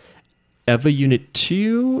cool. Eva Unit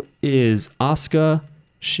 2 is Asuka.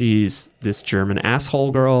 She's this German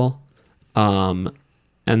asshole girl. And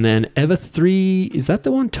then Eva 3, is that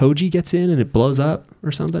the one Toji gets in and it blows up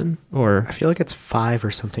or something? Or I feel like it's 5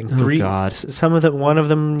 or something. Oh, 3, God. One of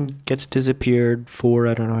them gets disappeared. 4,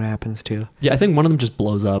 I don't know what happens to. Yeah, I think one of them just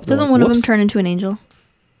blows up. Doesn't one of them turn into an angel?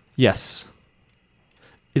 Yes.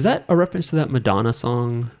 Is that a reference to that Madonna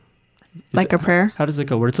song? Like a prayer? How does it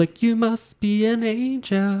go? Where it's like, you must be an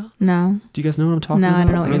angel. No. Do you guys know what I'm talking about? No, I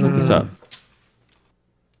don't know what Let me you're look talking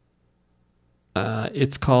this up.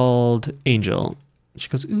 It's called Angel. She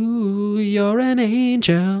goes, ooh, you're an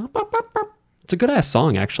angel. Bop, bop, bop. It's a good-ass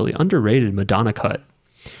song, actually. Underrated Madonna cut.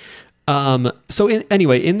 So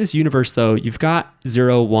anyway, in this universe, though, you've got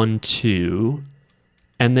 0, 1, 2,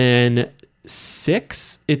 and then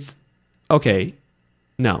 6, it's... Okay,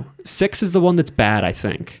 no. 6 is the one that's bad, I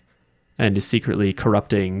think, and is secretly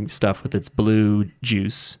corrupting stuff with its blue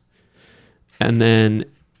juice. And then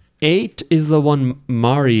 8 is the one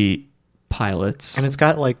Mari pilots. And it's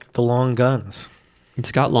got, like, the long guns.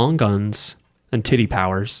 It's got long guns and titty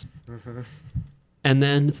powers. And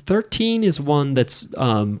then 13 is one that's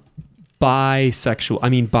bisexual. I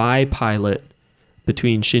mean, bi-pilot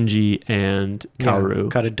between Shinji and Kaoru. Yeah,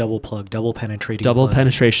 got a double plug, double penetrating Double plug.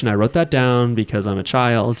 penetration. I wrote that down because I'm a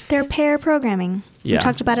child. They're pair programming. Yeah. We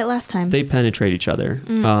talked about it last time. They penetrate each other.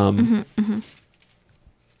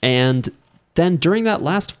 And then during that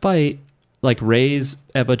last fight, like Rey's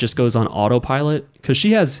Eva just goes on autopilot because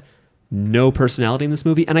she has no personality in this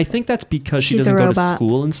movie. And I think that's because she She's doesn't a go to robot.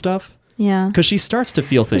 school and stuff. Yeah. Because she starts to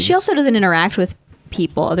feel But things. she also doesn't interact with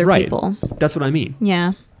people, other Right. people. That's what I mean.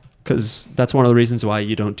 Yeah. Because that's one of the reasons why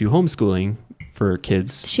you don't do homeschooling for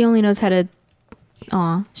kids. She only knows how to...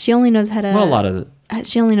 She only knows how to... Well, a lot of...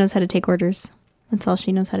 She only knows how to take orders. That's all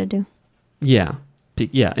she knows how to do. Yeah.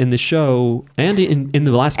 Yeah, in the show and in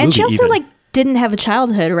the last movie And she also, even. like, didn't have a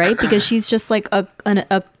childhood, right? Because she's just, like, a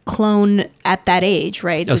clone at that age,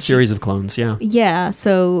 right? A series of clones, yeah. Yeah,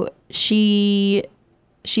 so she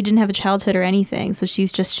didn't have a childhood or anything. So she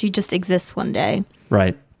just exists one day,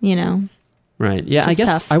 Right. you know? Right. Yeah, I It's guess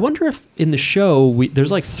tough. I wonder if in the show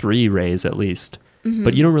there's like 3 Reys at least,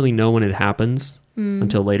 but you don't really know when it happens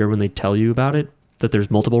until later when they tell you about it, that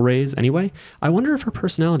there's multiple Reys anyway. I wonder if her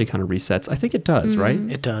personality kind of resets. I think it does, right?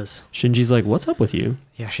 It does. Shinji's like, what's up with you?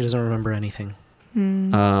 Yeah, she doesn't remember anything.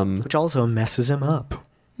 Mm. Which also messes him up.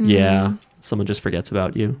 Yeah, someone just forgets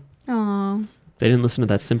about you. Aw. They didn't listen to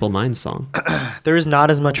that Simple Minds song. There is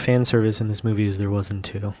not as much fan service in this movie as there was in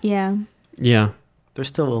 2. Yeah. Yeah. There's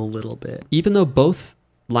still a little bit. Even though both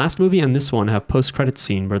last movie and this one have post-credit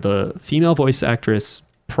scene where the female voice actress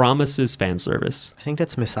promises fan service. I think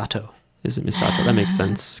that's Misato. Is it Misato? That makes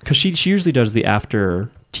sense. Because she usually does the after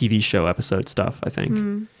TV show episode stuff, I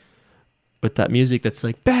think. with that music that's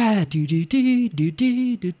like ba do do do do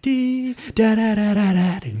do do do da da da da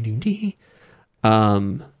da do do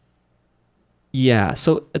do. Yeah,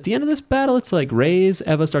 so at the end of this battle, it's like Rey's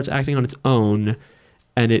Eva starts acting on its own,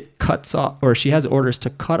 and it cuts off, or she has orders to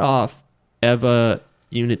cut off Eva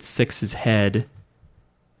Unit 6's head.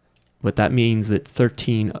 What that means that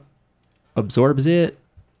 13 absorbs it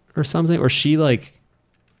or something, or she like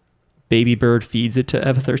baby bird feeds it to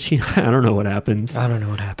Eva 13. I don't know what happens. I don't know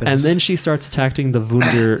what happens. And then she starts attacking the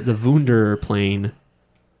Wunder plane.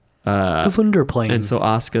 The Wunder plane. And so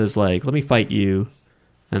Asuka's like, let me fight you.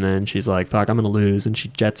 And then she's like, fuck, I'm going to lose. And she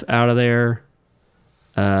jets out of there.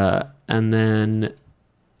 And then,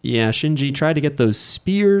 yeah, Shinji tried to get those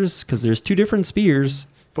spears because there's 2 different spears.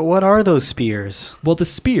 But what are those spears? Well, the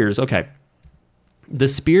spears, okay. The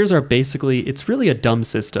spears are basically, it's really a dumb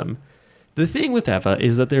system. The thing with Eva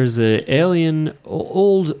is that there's a alien,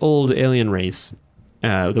 old alien race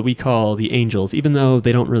that we call the Angels, even though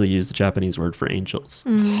they don't really use the Japanese word for angels.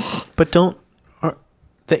 But the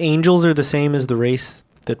Angels are the same as the race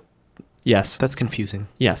that... Yes. That's confusing.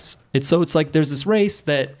 Yes. It's like there's this race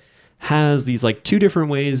that has these like 2 different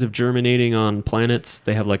ways of germinating on planets.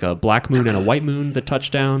 They have like a black moon and a white moon that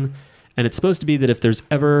touch down. And it's supposed to be that if there's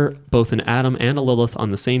ever both an Adam and a Lilith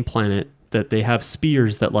on the same planet, that they have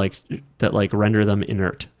spears that render them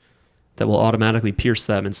inert, that will automatically pierce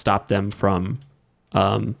them and stop them from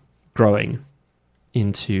growing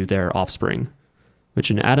into their offspring, which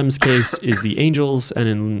in Adam's case is the angels, and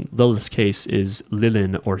in Lilith's case is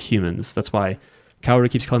Lilin or humans. That's why Kaoru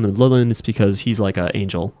keeps calling them Lilin. It's because he's like an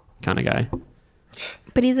angel kind of guy.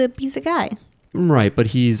 But he's a guy. Right, but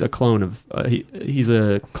he's a clone of he's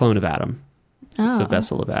a clone of Adam. Oh. It's a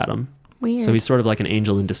vessel of Adam. Weird. So he's sort of like an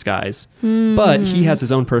angel in disguise. But he has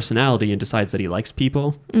his own personality and decides that he likes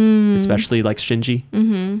people, especially likes Shinji.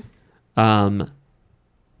 Mm-hmm.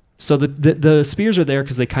 So the spears are there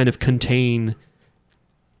because they kind of contain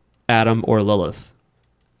Adam or Lilith.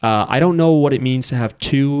 I don't know what it means to have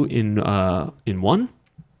 2 in one.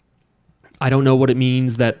 I don't know what it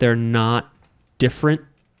means that they're not different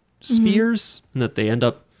spears and that they end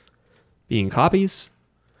up being copies.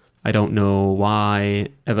 I don't know why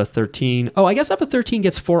Eva 13... Oh, I guess Eva 13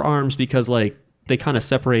 gets 4 arms because, like, they kind of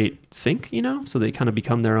separate sync, you know? So they kind of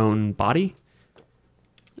become their own body.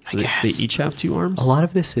 So they each have 2 arms. A lot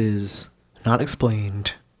of this is not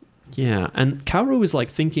explained. Yeah, and Kaoru is,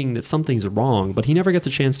 like, thinking that something's wrong, but he never gets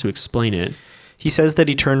a chance to explain it. He says that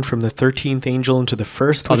he turned from the 13th angel into the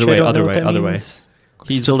first, which Other way.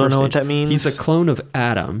 Still don't know what that means. He's a clone of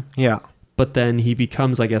Adam. Yeah. But then he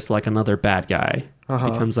becomes, I guess, like another bad guy.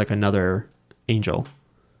 Uh-huh. Becomes like another angel,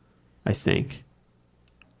 I think.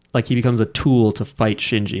 Like he becomes a tool to fight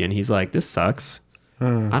Shinji, and he's like, this sucks.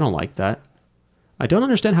 I don't like that. I don't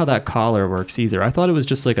understand how that collar works either. I thought it was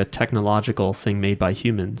just like a technological thing made by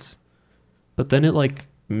humans. But then it like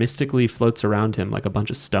mystically floats around him like a bunch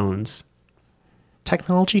of stones.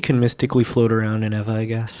 Technology can mystically float around in Eva, I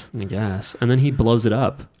guess. I guess. And then he blows it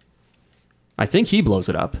up. I think he blows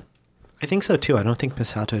it up. I think so too. I don't think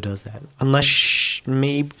Misato does that. Unless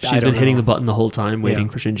maybe... She's been hitting the button the whole time,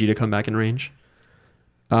 waiting for Shinji to come back in range.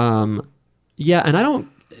 Yeah, and I don't...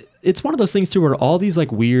 It's one of those things too where all these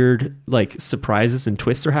like weird like surprises and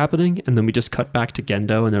twists are happening, and then we just cut back to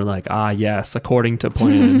Gendo and they're like, yes, according to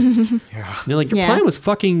plan. Yeah. And you're like, your plan was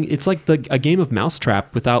fucking... It's like a game of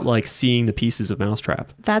Mousetrap without like seeing the pieces of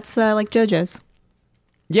Mousetrap. That's like JoJo's.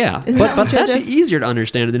 Yeah, Isn't but that that's easier to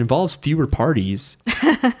understand. It involves fewer parties,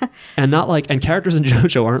 and not like, and characters in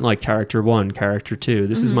JoJo aren't like character 1, character 2.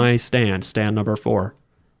 This is my stand number 4.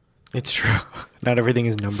 It's true. Not everything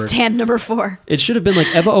is numbered. Stand number 4. It should have been like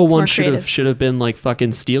Eva 01 creative. should have been like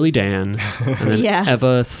fucking Steely Dan, and then Yeah.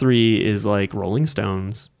 Eva 3 is like Rolling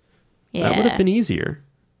Stones. Yeah. That would have been easier,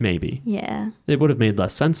 maybe. Yeah. It would have made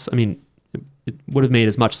less sense. I mean, it would have made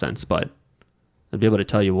as much sense, but I'd be able to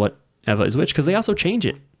tell you what Eva is which, because they also change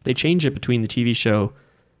it. They change it between the TV show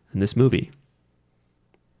and this movie.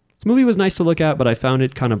 This movie was nice to look at, but I found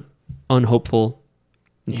it kind of unhopeful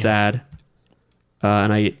and sad.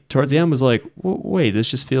 And I, towards the end, was like, wait, this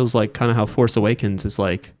just feels like kind of how Force Awakens is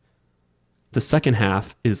like. The second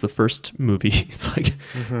half is the first movie. It's like,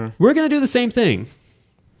 we're going to do the same thing.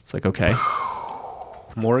 It's like, okay.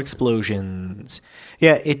 More explosions.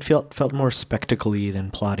 Yeah, it felt more spectacle-y than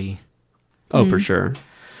plotty. Oh, for sure.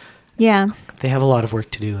 Yeah. They have a lot of work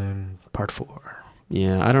to do in part 4.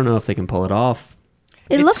 Yeah, I don't know if they can pull it off.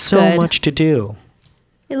 It It's looked so good. much to do.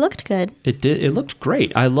 It looked good. It did. It looked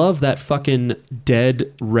great. I love that fucking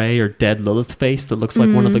dead Rey or dead Lilith face that looks like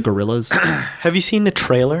one of the gorillas. Have you seen the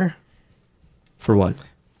trailer For what?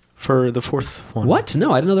 for the 4th one? What?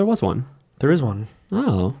 No, I didn't know there was one. There is one.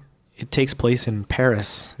 Oh. it takes place in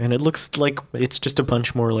Paris, and it looks like it's just a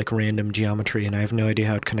bunch more like random geometry, and I have no idea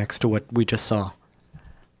how it connects to what we just saw.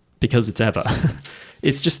 Because it's Eva.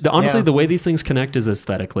 It's just, honestly, Yeah. the way these things connect is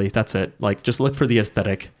aesthetically. That's it. Like, just look for the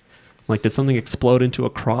aesthetic. Like, did something explode into a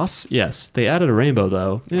cross? Yes. They added a rainbow,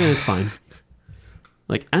 though. Yeah, it's fine.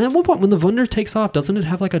 Like, and at one point, when the Wunder takes off, doesn't it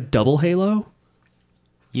have like a double halo?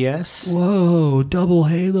 Yes. Whoa, double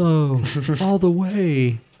halo. All the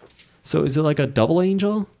way. So is it like a double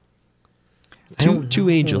angel? I don't Two know.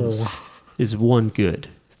 angels is one good.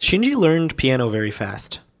 Shinji learned piano very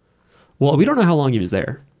fast. Well, we don't know how long he was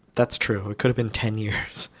there. That's true. It could have been 10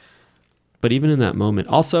 years. But even in that moment,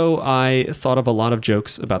 also, I thought of a lot of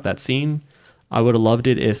jokes about that scene. I would have loved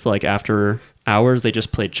it if, like, after hours, they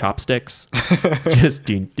just played chopsticks. Just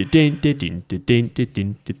or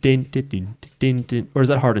is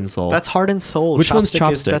that Heart and Soul? That's Heart and Soul. Which one's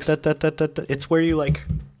Chopstick is chopsticks? It's where you like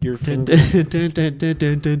your finger.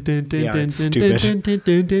 it's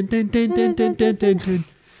stupid.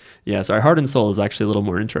 Yeah, sorry. Heart and Soul is actually a little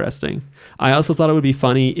more interesting. I also thought it would be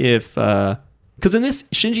funny if, because in this,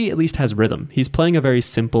 Shinji at least has rhythm. He's playing a very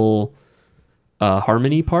simple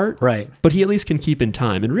harmony part, Right. but he at least can keep in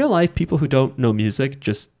time. In real life, people who don't know music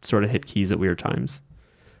just sort of hit keys at weird times.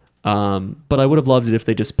 But I would have loved it if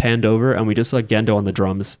they just panned over and we just saw Gendo on the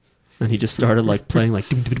drums, and he just started like playing like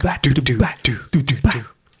that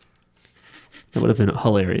would have been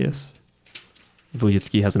hilarious.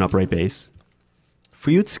 Vujitsuki has an upright bass.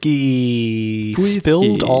 Fuyutsuki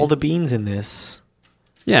spilled all the beans in this.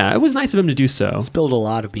 Yeah, it was nice of him to do so. Spilled a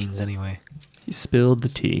lot of beans anyway. He spilled the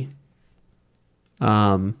tea.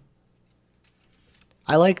 I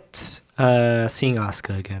liked seeing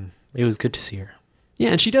Asuka again. It was good to see her. Yeah,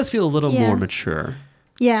 and she does feel a little Yeah. more mature.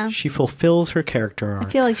 Yeah. She fulfills her character arc. I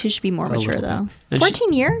feel like she should be more A mature, little though. And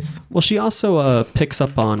 14 years? Well, she also picks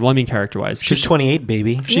up on, well, I mean, character-wise. She's 28,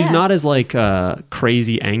 baby. She's Yeah. not as like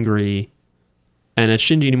crazy angry, and at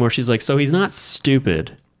Shinji anymore. She's like, so he's not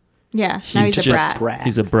stupid. Yeah. Now he's a just brat.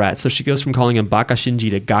 He's a brat. So she goes from calling him Baka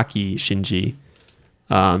Shinji to Gaki Shinji.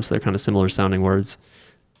 So they're kind of similar sounding words.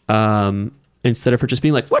 Instead of her just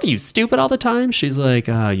being like, what are you, stupid all the time? She's like,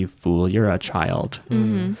 you fool, you're a child.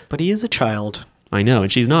 But he is a child. I know,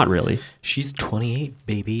 and she's not really. She's 28,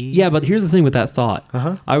 baby. Yeah, but here's the thing with that thought.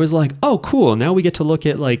 Uh-huh. I was like, oh, cool. Now we get to look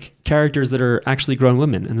at like characters that are actually grown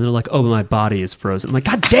women. And they're like, oh, my body is frozen. I'm like,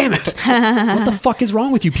 God damn it. What the fuck is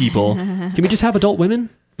wrong with you people? Can we just have adult women,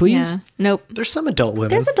 please? Yeah. Nope. There's some adult women,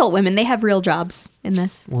 There's adult women. They have real jobs in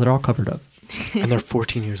this. Well, they're all covered up. and they're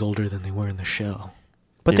 14 years older than they were in the show.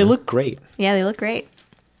 But they Yeah. look great. Yeah, they look great.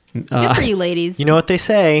 Good for you, ladies. You know what they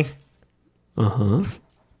say? Uh-huh.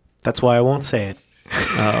 That's why I won't say it.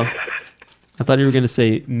 Oh. I thought you were going to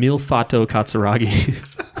say Milfato Katsuragi.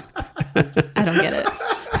 I don't get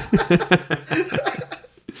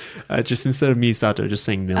it. Just instead of Misato, just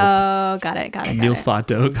saying Milf. Oh, got it.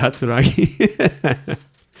 Milfato Katsuragi.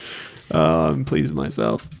 Oh, I'm pleased with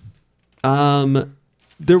myself.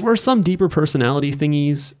 There were some deeper personality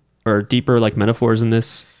thingies or deeper like metaphors in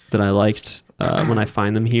this that I liked. When I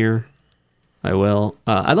find them here, I will.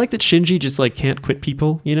 I like that Shinji just like can't quit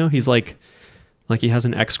people. You know, he's like he has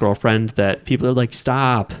an ex-girlfriend that people are like,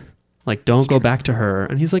 stop, like don't go back to her,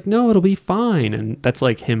 and he's like, no, it'll be fine. And that's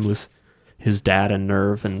like him with his dad and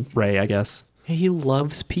Nerve and Ray, I guess. He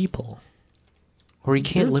loves people. Or he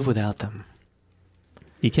can't live without them.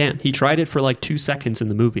 He can't. He tried it for like 2 seconds in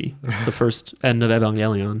the movie, the first end of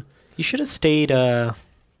Evangelion. He should have stayed on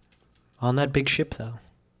that big ship, though.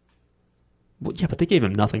 Well, yeah, but they gave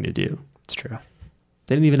him nothing to do. It's true.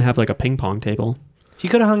 They didn't even have like a ping pong table. He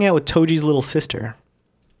could have hung out with Toji's little sister.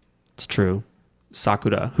 It's true.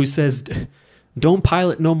 Sakura, who says, don't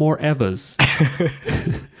pilot no more Evas.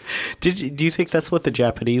 Do you think that's what the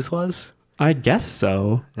Japanese was? I guess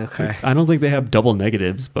so. Okay. I don't think they have double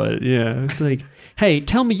negatives, but yeah. It's like, hey,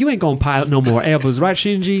 tell me you ain't going to pilot no more Evas, right,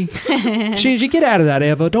 Shinji? Shinji, get out of that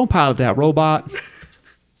Eva. Don't pilot that robot.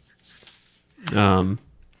 The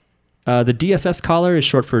DSS collar is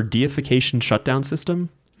short for Deification Shutdown System.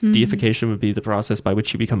 Deification would be the process by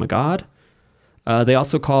which you become a god. They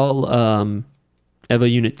also call Eva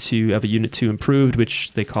Unit 2 Improved,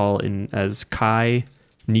 which they call as Kai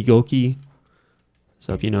Nigoki.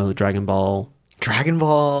 So if you know Dragon Ball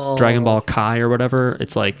Kai or whatever,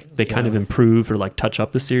 it's like they kind of improve or like touch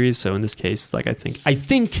up the series. So in this case, like I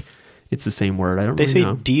think it's the same word. I don't They really say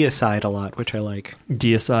know. deicide a lot, which I like.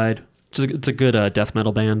 Deicide. It's a good death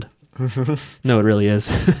metal band. No, it really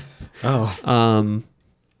is. Oh.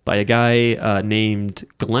 By a guy named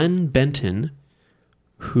Glenn Benton,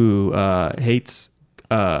 who hates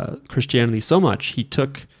Christianity so much, he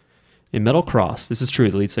took a metal cross. This is true.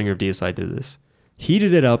 The lead singer of Deicide did this.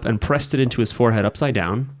 heated it up, and pressed it into his forehead upside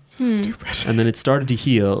down. And then it started to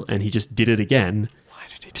heal, and he just did it again.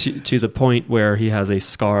 To the point where he has a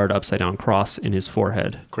scarred upside down cross in his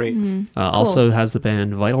forehead. Great. Also has the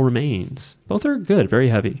band Vital Remains. Both are good, very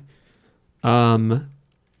heavy. Yeah,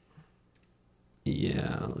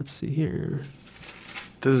 let's see here.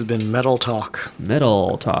 This has been Metal Talk.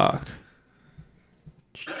 Metal Talk.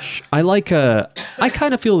 I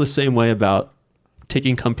kind of feel the same way about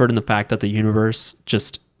taking comfort in the fact that the universe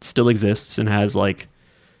just still exists and has like,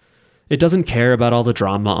 it doesn't care about all the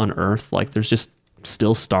drama on Earth. Like there's just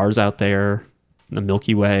still stars out there, the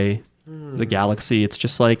Milky Way, the galaxy. It's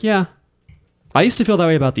just like, yeah. I used to feel that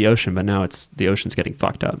way about the ocean, but now the ocean's getting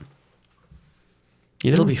fucked up.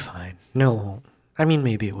 You know? It'll be fine. No, it won't. I mean,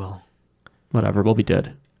 maybe it will. Whatever, we'll be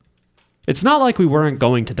dead. It's not like we weren't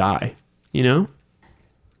going to die, you know?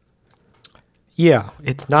 Yeah,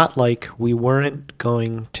 it's not like we weren't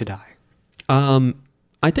going to die.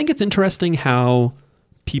 I think it's interesting how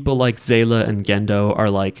people like Zayla and Gendo are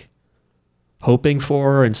like hoping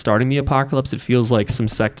for and starting the apocalypse. It feels like some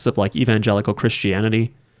sects of like evangelical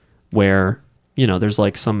Christianity where, you know, there's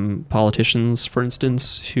like some politicians, for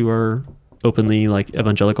instance, who are openly like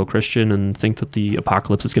evangelical Christian and think that the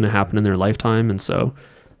apocalypse is going to happen in their lifetime. And so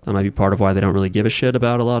that might be part of why they don't really give a shit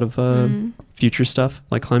about a lot of future stuff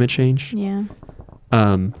like climate change. Yeah.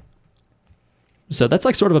 So that's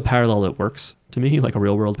like sort of a parallel that works to me, like a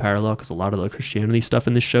real world parallel, because a lot of the Christianity stuff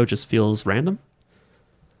in this show just feels random.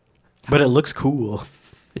 But it looks cool.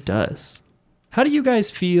 It does. How do you guys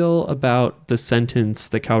feel about the sentence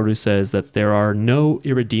that Kaoru says that there are no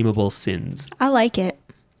irredeemable sins? I like it.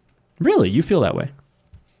 Really? You feel that way?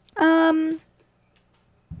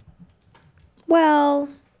 Well,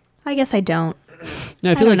 I guess I don't.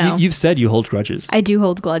 No, I feel don't like know. you've said you hold grudges. I do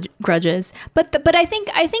hold grudges, but I think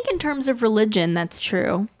in terms of religion, that's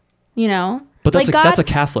true. You know, But that's like that's a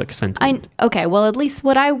Catholic sentiment. Okay, well, at least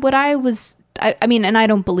what I was. I mean, and I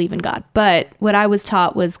don't believe in God, but what I was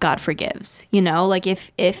taught was God forgives. You know, like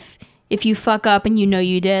if you fuck up and you know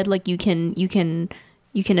you did, like you can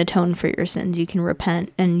atone for your sins, you can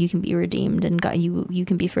repent, and you can be redeemed, and God, you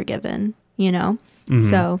can be forgiven. You know,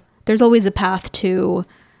 so there's always a path to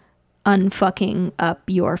unfucking up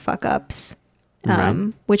your fuck ups,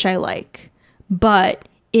 Right. which I like. But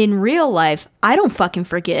in real life, I don't fucking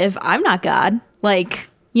forgive. I'm not God. Like,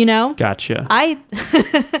 you know, Gotcha. I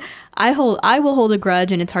will hold a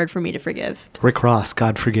grudge, and it's hard for me to forgive. Rick Ross,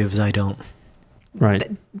 God forgives, I don't. Right.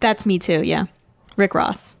 That's me too. Yeah, Rick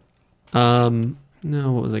Ross. No,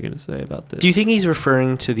 what was I going to say about this? Do you think he's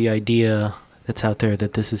referring to the idea that's out there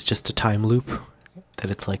that this is just a time loop? That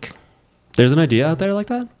it's like, There's an idea out there like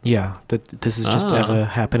that? yeah, that this is just Ah. Eva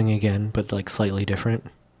happening again, but like slightly different.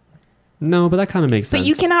 No, but that kind of makes sense. But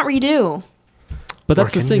you cannot redo. But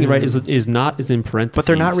that's Or the can thing, you? right? Is not is in parentheses. But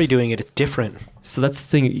they're not redoing it, it's different. So that's the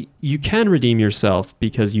thing. You can redeem yourself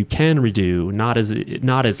because you can redo, not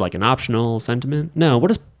as like an optional sentiment. No,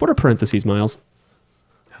 what are parentheses, Miles?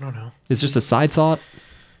 I don't know. It's just a side thought,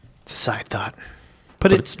 It's a side thought.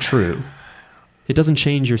 but it's true. It doesn't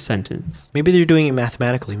change your sentence. Maybe they're doing it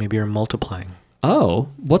mathematically. Maybe you're multiplying. Oh,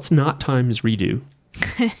 what's not times redo?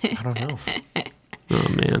 I don't know. Oh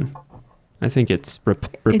man, I think it's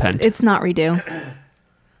repent. It's not redo.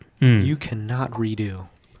 You cannot redo.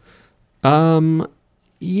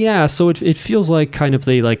 Yeah, so it feels like kind of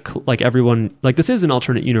they like everyone, like this is an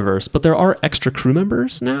alternate universe, but there are extra crew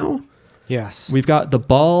members now. Yes. We've got the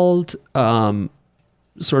bald,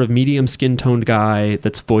 sort of medium skin toned guy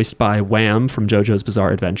that's voiced by Wham from JoJo's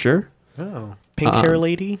Bizarre Adventure. Oh. Pink hair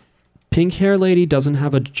lady? Pink hair lady doesn't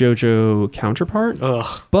have a JoJo counterpart,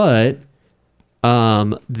 Ugh. but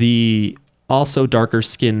the also darker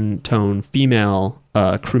skin tone female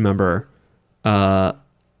crew member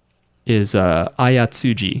is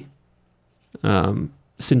Ayatsuji,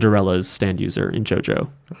 Cinderella's stand user in JoJo.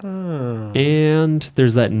 Oh. And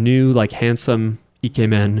there's that new like handsome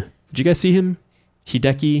Ikemen. Did you guys see him?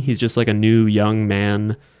 Hideki. He's just like a new young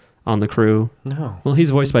man on the crew. No. Well,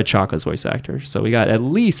 he's voiced by Chaka's voice actor. So we got at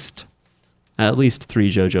least 3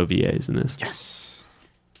 JoJo VAs in this. Yes.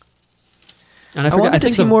 And I wanted to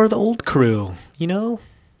think see more of the old crew. You know?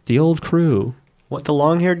 the old crew. What, the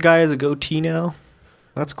long-haired guy has a goatee now?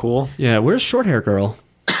 That's cool. Yeah, where's short hair girl?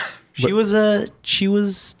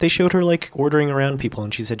 They showed her like ordering around people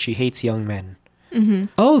and she said she hates young men.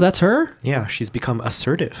 Oh, that's her? Yeah, she's become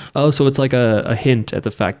assertive. Oh, so it's like a hint at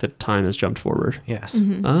the fact that time has jumped forward. Yes.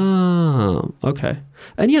 Oh, okay.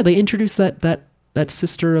 And yeah, they introduced that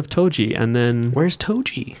sister of Toji, and then Where's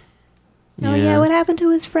Toji? Oh yeah, what happened to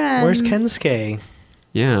his friends? Where's Kensuke?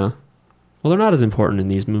 Yeah. Well, they're not as important in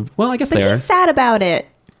these movies. Well, I guess But they are. he's sad about it.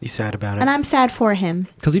 He's sad about it. And I'm sad for him.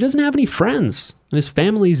 Because he doesn't have any friends. And his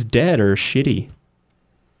family's dead or shitty.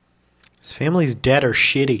 His family's dead or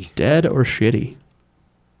shitty. Dead or shitty.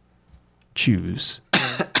 Choose.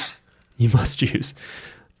 You must choose.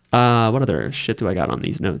 What other shit do I got on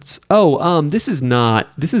these notes? Oh, this is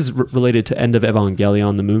related to End of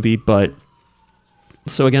Evangelion, the movie, but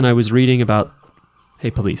so again, I was reading about, hey,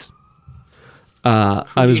 police.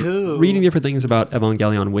 I was reading different things about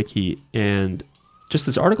Evangelion Wiki, and just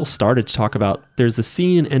this article started to talk about, there's a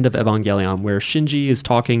scene in End of Evangelion where Shinji is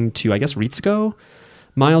talking to, I guess, Ritsuko.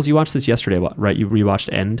 Miles, you watched this yesterday, right? You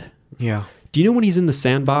rewatched End? Yeah. Do you know when he's in the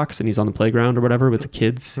sandbox and he's on the playground or whatever with the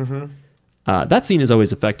kids? Mm-hmm. That scene has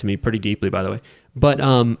always affected me pretty deeply, by the way. But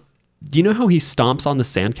do you know how he stomps on the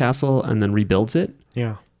sandcastle and then rebuilds it?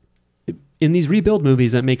 Yeah. In these rebuild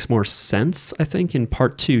movies, that makes more sense, I think. In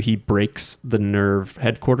part 2, he breaks the NERV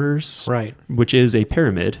headquarters, right, which is a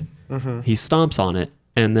pyramid. Mm-hmm. He stomps on it.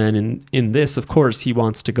 And then in this, of course, he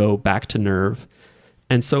wants to go back to NERV.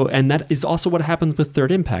 And that is also what happens with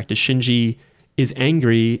Third Impact, is Shinji is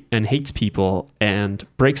angry and hates people and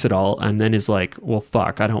breaks it all and then is like, well,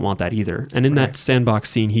 fuck, I don't want that either. And in that sandbox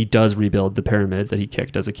scene, he does rebuild the pyramid that he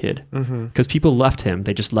kicked as a kid. Because people left him.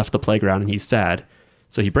 They just left the playground and he's sad.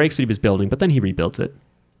 So he breaks what he was building, but then he rebuilds it.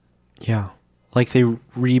 Yeah. Like the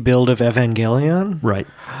rebuild of Evangelion? Right.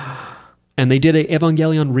 And they did a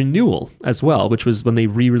Evangelion renewal as well, which was when they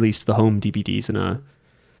re-released the home DVDs in a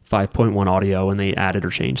 5.1 audio and they added or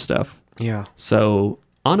changed stuff. Yeah. So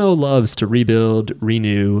Anno loves to rebuild,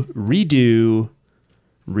 renew, redo,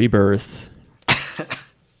 rebirth,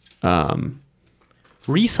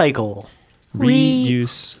 recycle,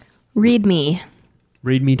 reuse, readme,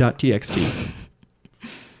 readme.txt.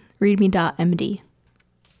 readme.md.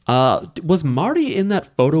 Was Marty in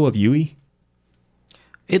that photo of Yui?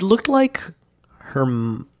 It looked like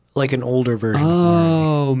like an older version of Marty.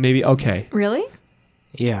 Oh, maybe. Okay. Really?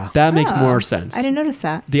 Yeah. That makes more sense. I didn't notice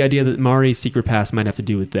that. The idea that Mari's secret past might have to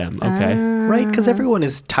do with them. Okay. Right, because everyone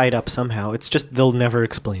is tied up somehow. It's just they'll never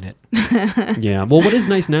explain it. Yeah. Well, what is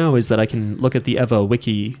nice now is that I can look at the Eva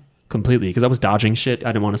wiki completely because I was dodging shit. I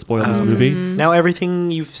didn't want to spoil this movie. Now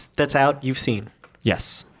everything that's out, you've seen.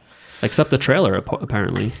 Yes. Except the trailer,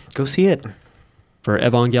 apparently. Go see it. For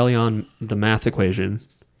Evangelion, the math equation.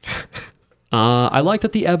 I like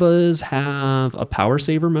that the Evas have a power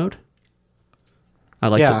saver mode. I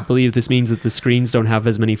like to believe this means that the screens don't have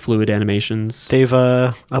as many fluid animations. They've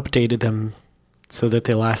updated them so that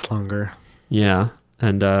they last longer. Yeah,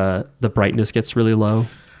 and the brightness gets really low.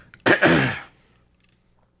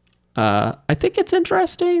 I think it's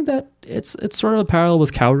interesting that it's sort of a parallel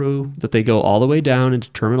with Kaoru, that they go all the way down into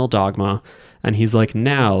Terminal Dogma, and he's like,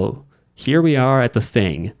 now, here we are at the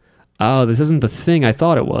thing. Oh, this isn't the thing I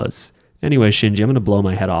thought it was. Anyway, Shinji, I'm going to blow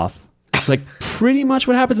my head off. It's like pretty much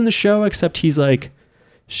what happens in the show, except he's like,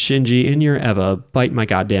 Shinji, in your Eva, bite my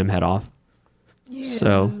goddamn head off. Yeah.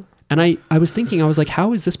 So, and I was thinking, I was like,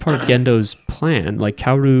 how is this part of Gendo's plan? Like,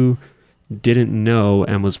 Kaoru didn't know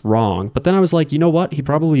and was wrong. But then I was like, you know what? He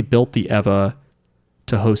probably built the Eva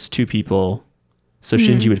to host two people so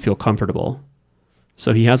Shinji would feel comfortable.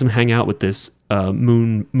 So he has him hang out with this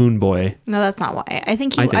moon boy. No, that's not why. I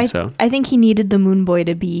think so. I think he needed the moon boy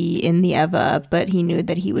to be in the Eva, but he knew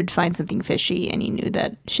that he would find something fishy, and he knew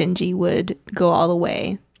that Shinji would go all the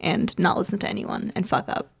way and not listen to anyone and fuck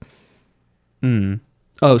up.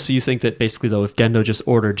 Oh, so you think that basically, though, if Gendo just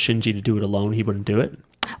ordered Shinji to do it alone, he wouldn't do it?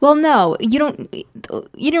 Well, no, you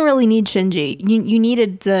didn't really need Shinji. You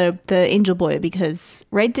needed the angel boy because,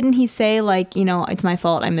 right? Didn't he say, like, you know, it's my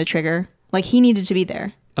fault, I'm the trigger? Like, he needed to be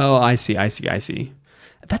there. Oh, I see.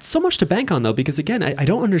 That's so much to bank on, though, because, again, I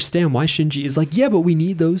don't understand why Shinji is like, yeah, but we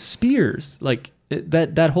need those spears. Like,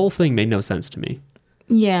 that whole thing made no sense to me.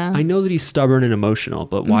 Yeah. I know that he's stubborn and emotional,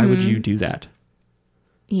 but why would you do that?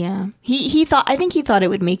 Yeah. I think he thought it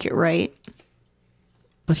would make it right.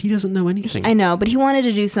 But he doesn't know anything. I know, but he wanted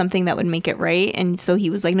to do something that would make it right, and so he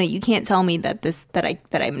was like, no, you can't tell me that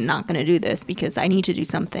I'm not going to do this because I need to do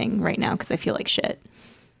something right now because I feel like shit.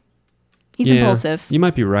 He's impulsive. You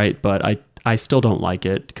might be right, but I still don't like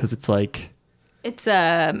it because it's like it's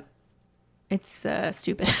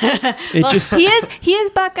stupid. He is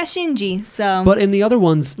Baka Shinji, so. But in the other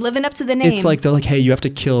ones, living up to the name, it's like they're like, hey, you have to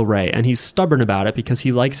kill Rei, and he's stubborn about it because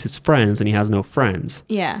he likes his friends and he has no friends.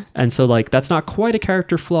 Yeah. And so like that's not quite a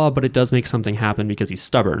character flaw, but it does make something happen because he's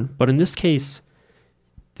stubborn. But in this case,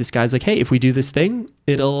 this guy's like, hey, if we do this thing,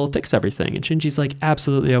 it'll fix everything. And Shinji's like,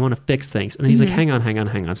 absolutely, I want to fix things. And then he's like, hang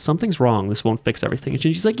on. Something's wrong. This won't fix everything. And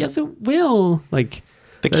Shinji's like, yes, it will. Like,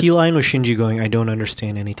 The key line was Shinji going, "I don't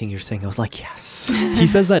understand anything you're saying." I was like, yes. He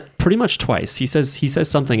says that pretty much twice. He says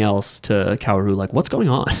something else to Kaoru, like, what's going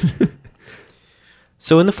on?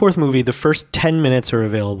 So in the fourth movie, the first 10 minutes are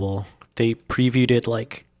available. They previewed it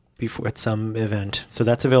like before at some event. So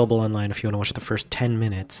that's available online if you want to watch the first 10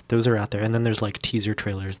 minutes. Those are out there. And then there's like teaser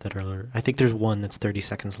trailers that are, I think there's one that's 30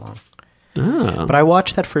 seconds long. Oh. But I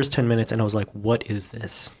watched that first 10 minutes and I was like, what is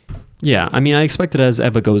this? Yeah, I mean, I expect that as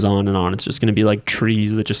Eva goes on and on, it's just going to be like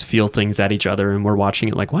trees that just feel things at each other, and we're watching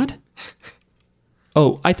it like, what?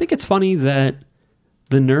 Oh, I think it's funny that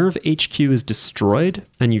the Nerve HQ is destroyed,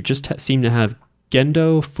 and you just seem to have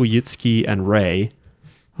Gendo, Fuyutsuki, and Rei.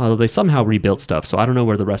 Although they somehow rebuilt stuff, so I don't know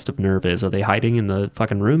where the rest of Nerve is. Are they hiding in the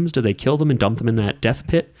fucking rooms? Did they kill them and dump them in that death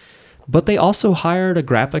pit? But they also hired a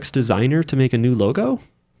graphics designer to make a new logo.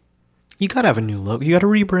 You gotta have a new logo. You gotta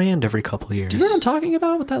rebrand every couple of years. Do you know what I'm talking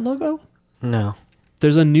about with that logo? No.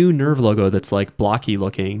 There's a new Nerve logo that's like blocky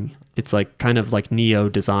looking. It's like kind of like Neo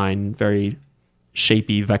design, very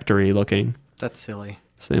shapy, vectory looking. That's silly.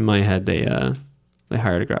 So in my head, they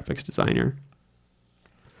hired a graphics designer.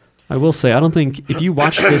 I will say, I don't think if you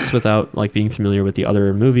watch this without like being familiar with the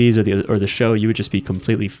other movies or the show, you would just be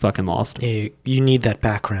completely fucking lost. Yeah, you need that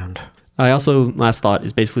background. I also, last thought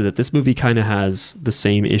is basically that this movie kind of has the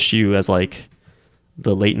same issue as like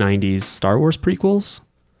the late 90s Star Wars prequels,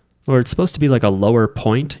 where it's supposed to be like a lower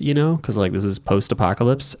point, you know, because like this is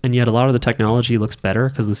post-apocalypse, and yet a lot of the technology looks better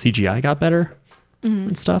because the CGI got better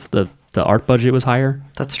and stuff. The art budget was higher.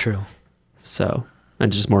 That's true. So,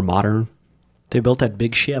 and just more modern. They built that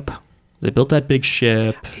big ship. They built that big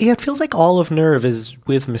ship. Yeah, it feels like all of Nerve is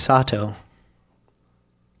with Misato.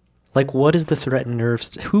 Like, what is the threat in Nerve?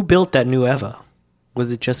 Who built that new Eva? Was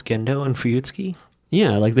it just Gendo and Fuyutsuki?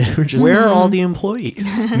 Yeah, like they were just... Where are all the employees?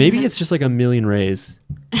 Maybe it's just like a million Rays.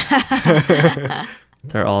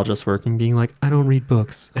 They're all just working, being like, I don't read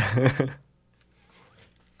books. What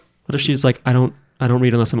if she's like, I don't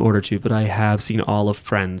read unless I'm ordered to, but I have seen all of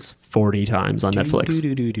Friends 40 times on Netflix.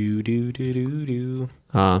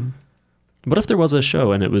 What if there was a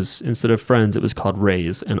show and it was, instead of Friends, it was called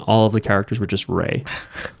Rays, and all of the characters were just Ray?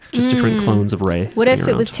 Just different clones of Ray. What if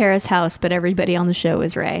it was Terrace House, but everybody on the show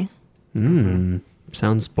was Ray?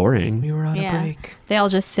 Sounds boring. We were on a break. They all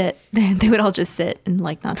just sit. They would all just sit and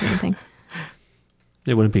like not do anything.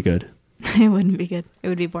 It wouldn't be good. It wouldn't be good. It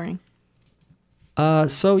would be boring.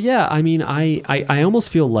 So yeah, I mean, I almost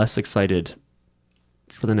feel less excited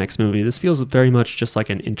for the next movie. This feels very much just like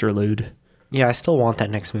an interlude. Yeah, I still want that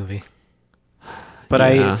next movie. But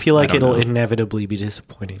Yeah, I feel like I don't it'll know. inevitably be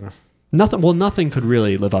disappointing. Nothing could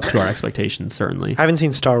really live up to our expectations, certainly. I haven't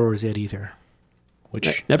seen Star Wars yet either.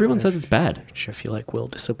 Which Everyone says it's bad, which I feel like will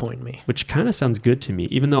disappoint me. which kind of sounds good to me,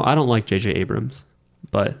 even though I don't like J.J. Abrams.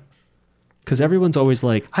 But, because everyone's always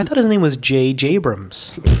like, I thought his name was J.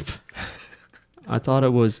 Abrams. I thought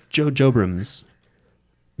it was Joe Jobrams.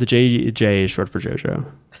 The J is short for JoJo.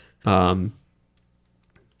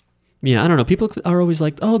 Yeah, I don't know. People are always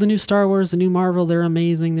like, oh, the new Star Wars, the new Marvel, they're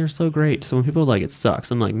amazing. They're so great. So when people are like, it sucks,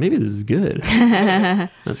 I'm like, maybe this is good.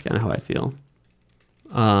 That's kind of how I feel.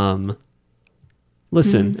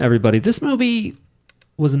 Listen, everybody, this movie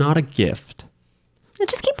was not a gift.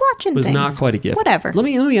 Just keep watching. It was things. not quite a gift. Whatever. Let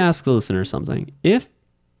me ask the listener something. If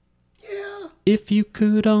you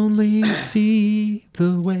could only see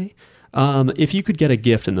the way, if you could get a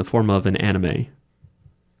gift in the form of an anime,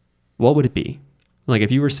 what would it be? Like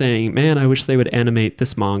if you were saying, man, I wish they would animate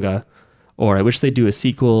this manga, or I wish they'd do a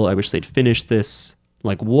sequel, I wish they'd finish this,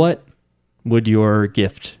 like what would your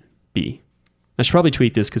gift be? I should probably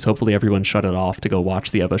tweet this because hopefully everyone shut it off to go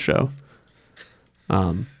watch the Eva show.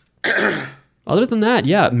 Other than that,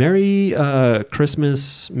 yeah, Merry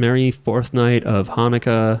Christmas, Merry fourth night of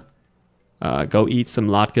Hanukkah. Go eat some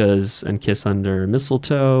latkes and kiss under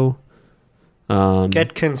mistletoe.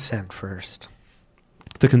 Get consent first.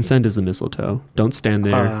 The consent is the mistletoe. Don't stand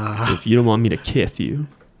there if you don't want me to kiss you.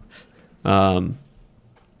 JK.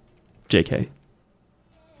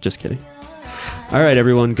 Just kidding. All right,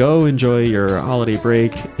 everyone, go enjoy your holiday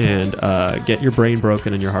break and get your brain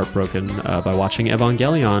broken and your heart broken by watching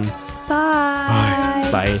Evangelion. Bye.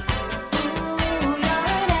 Bye.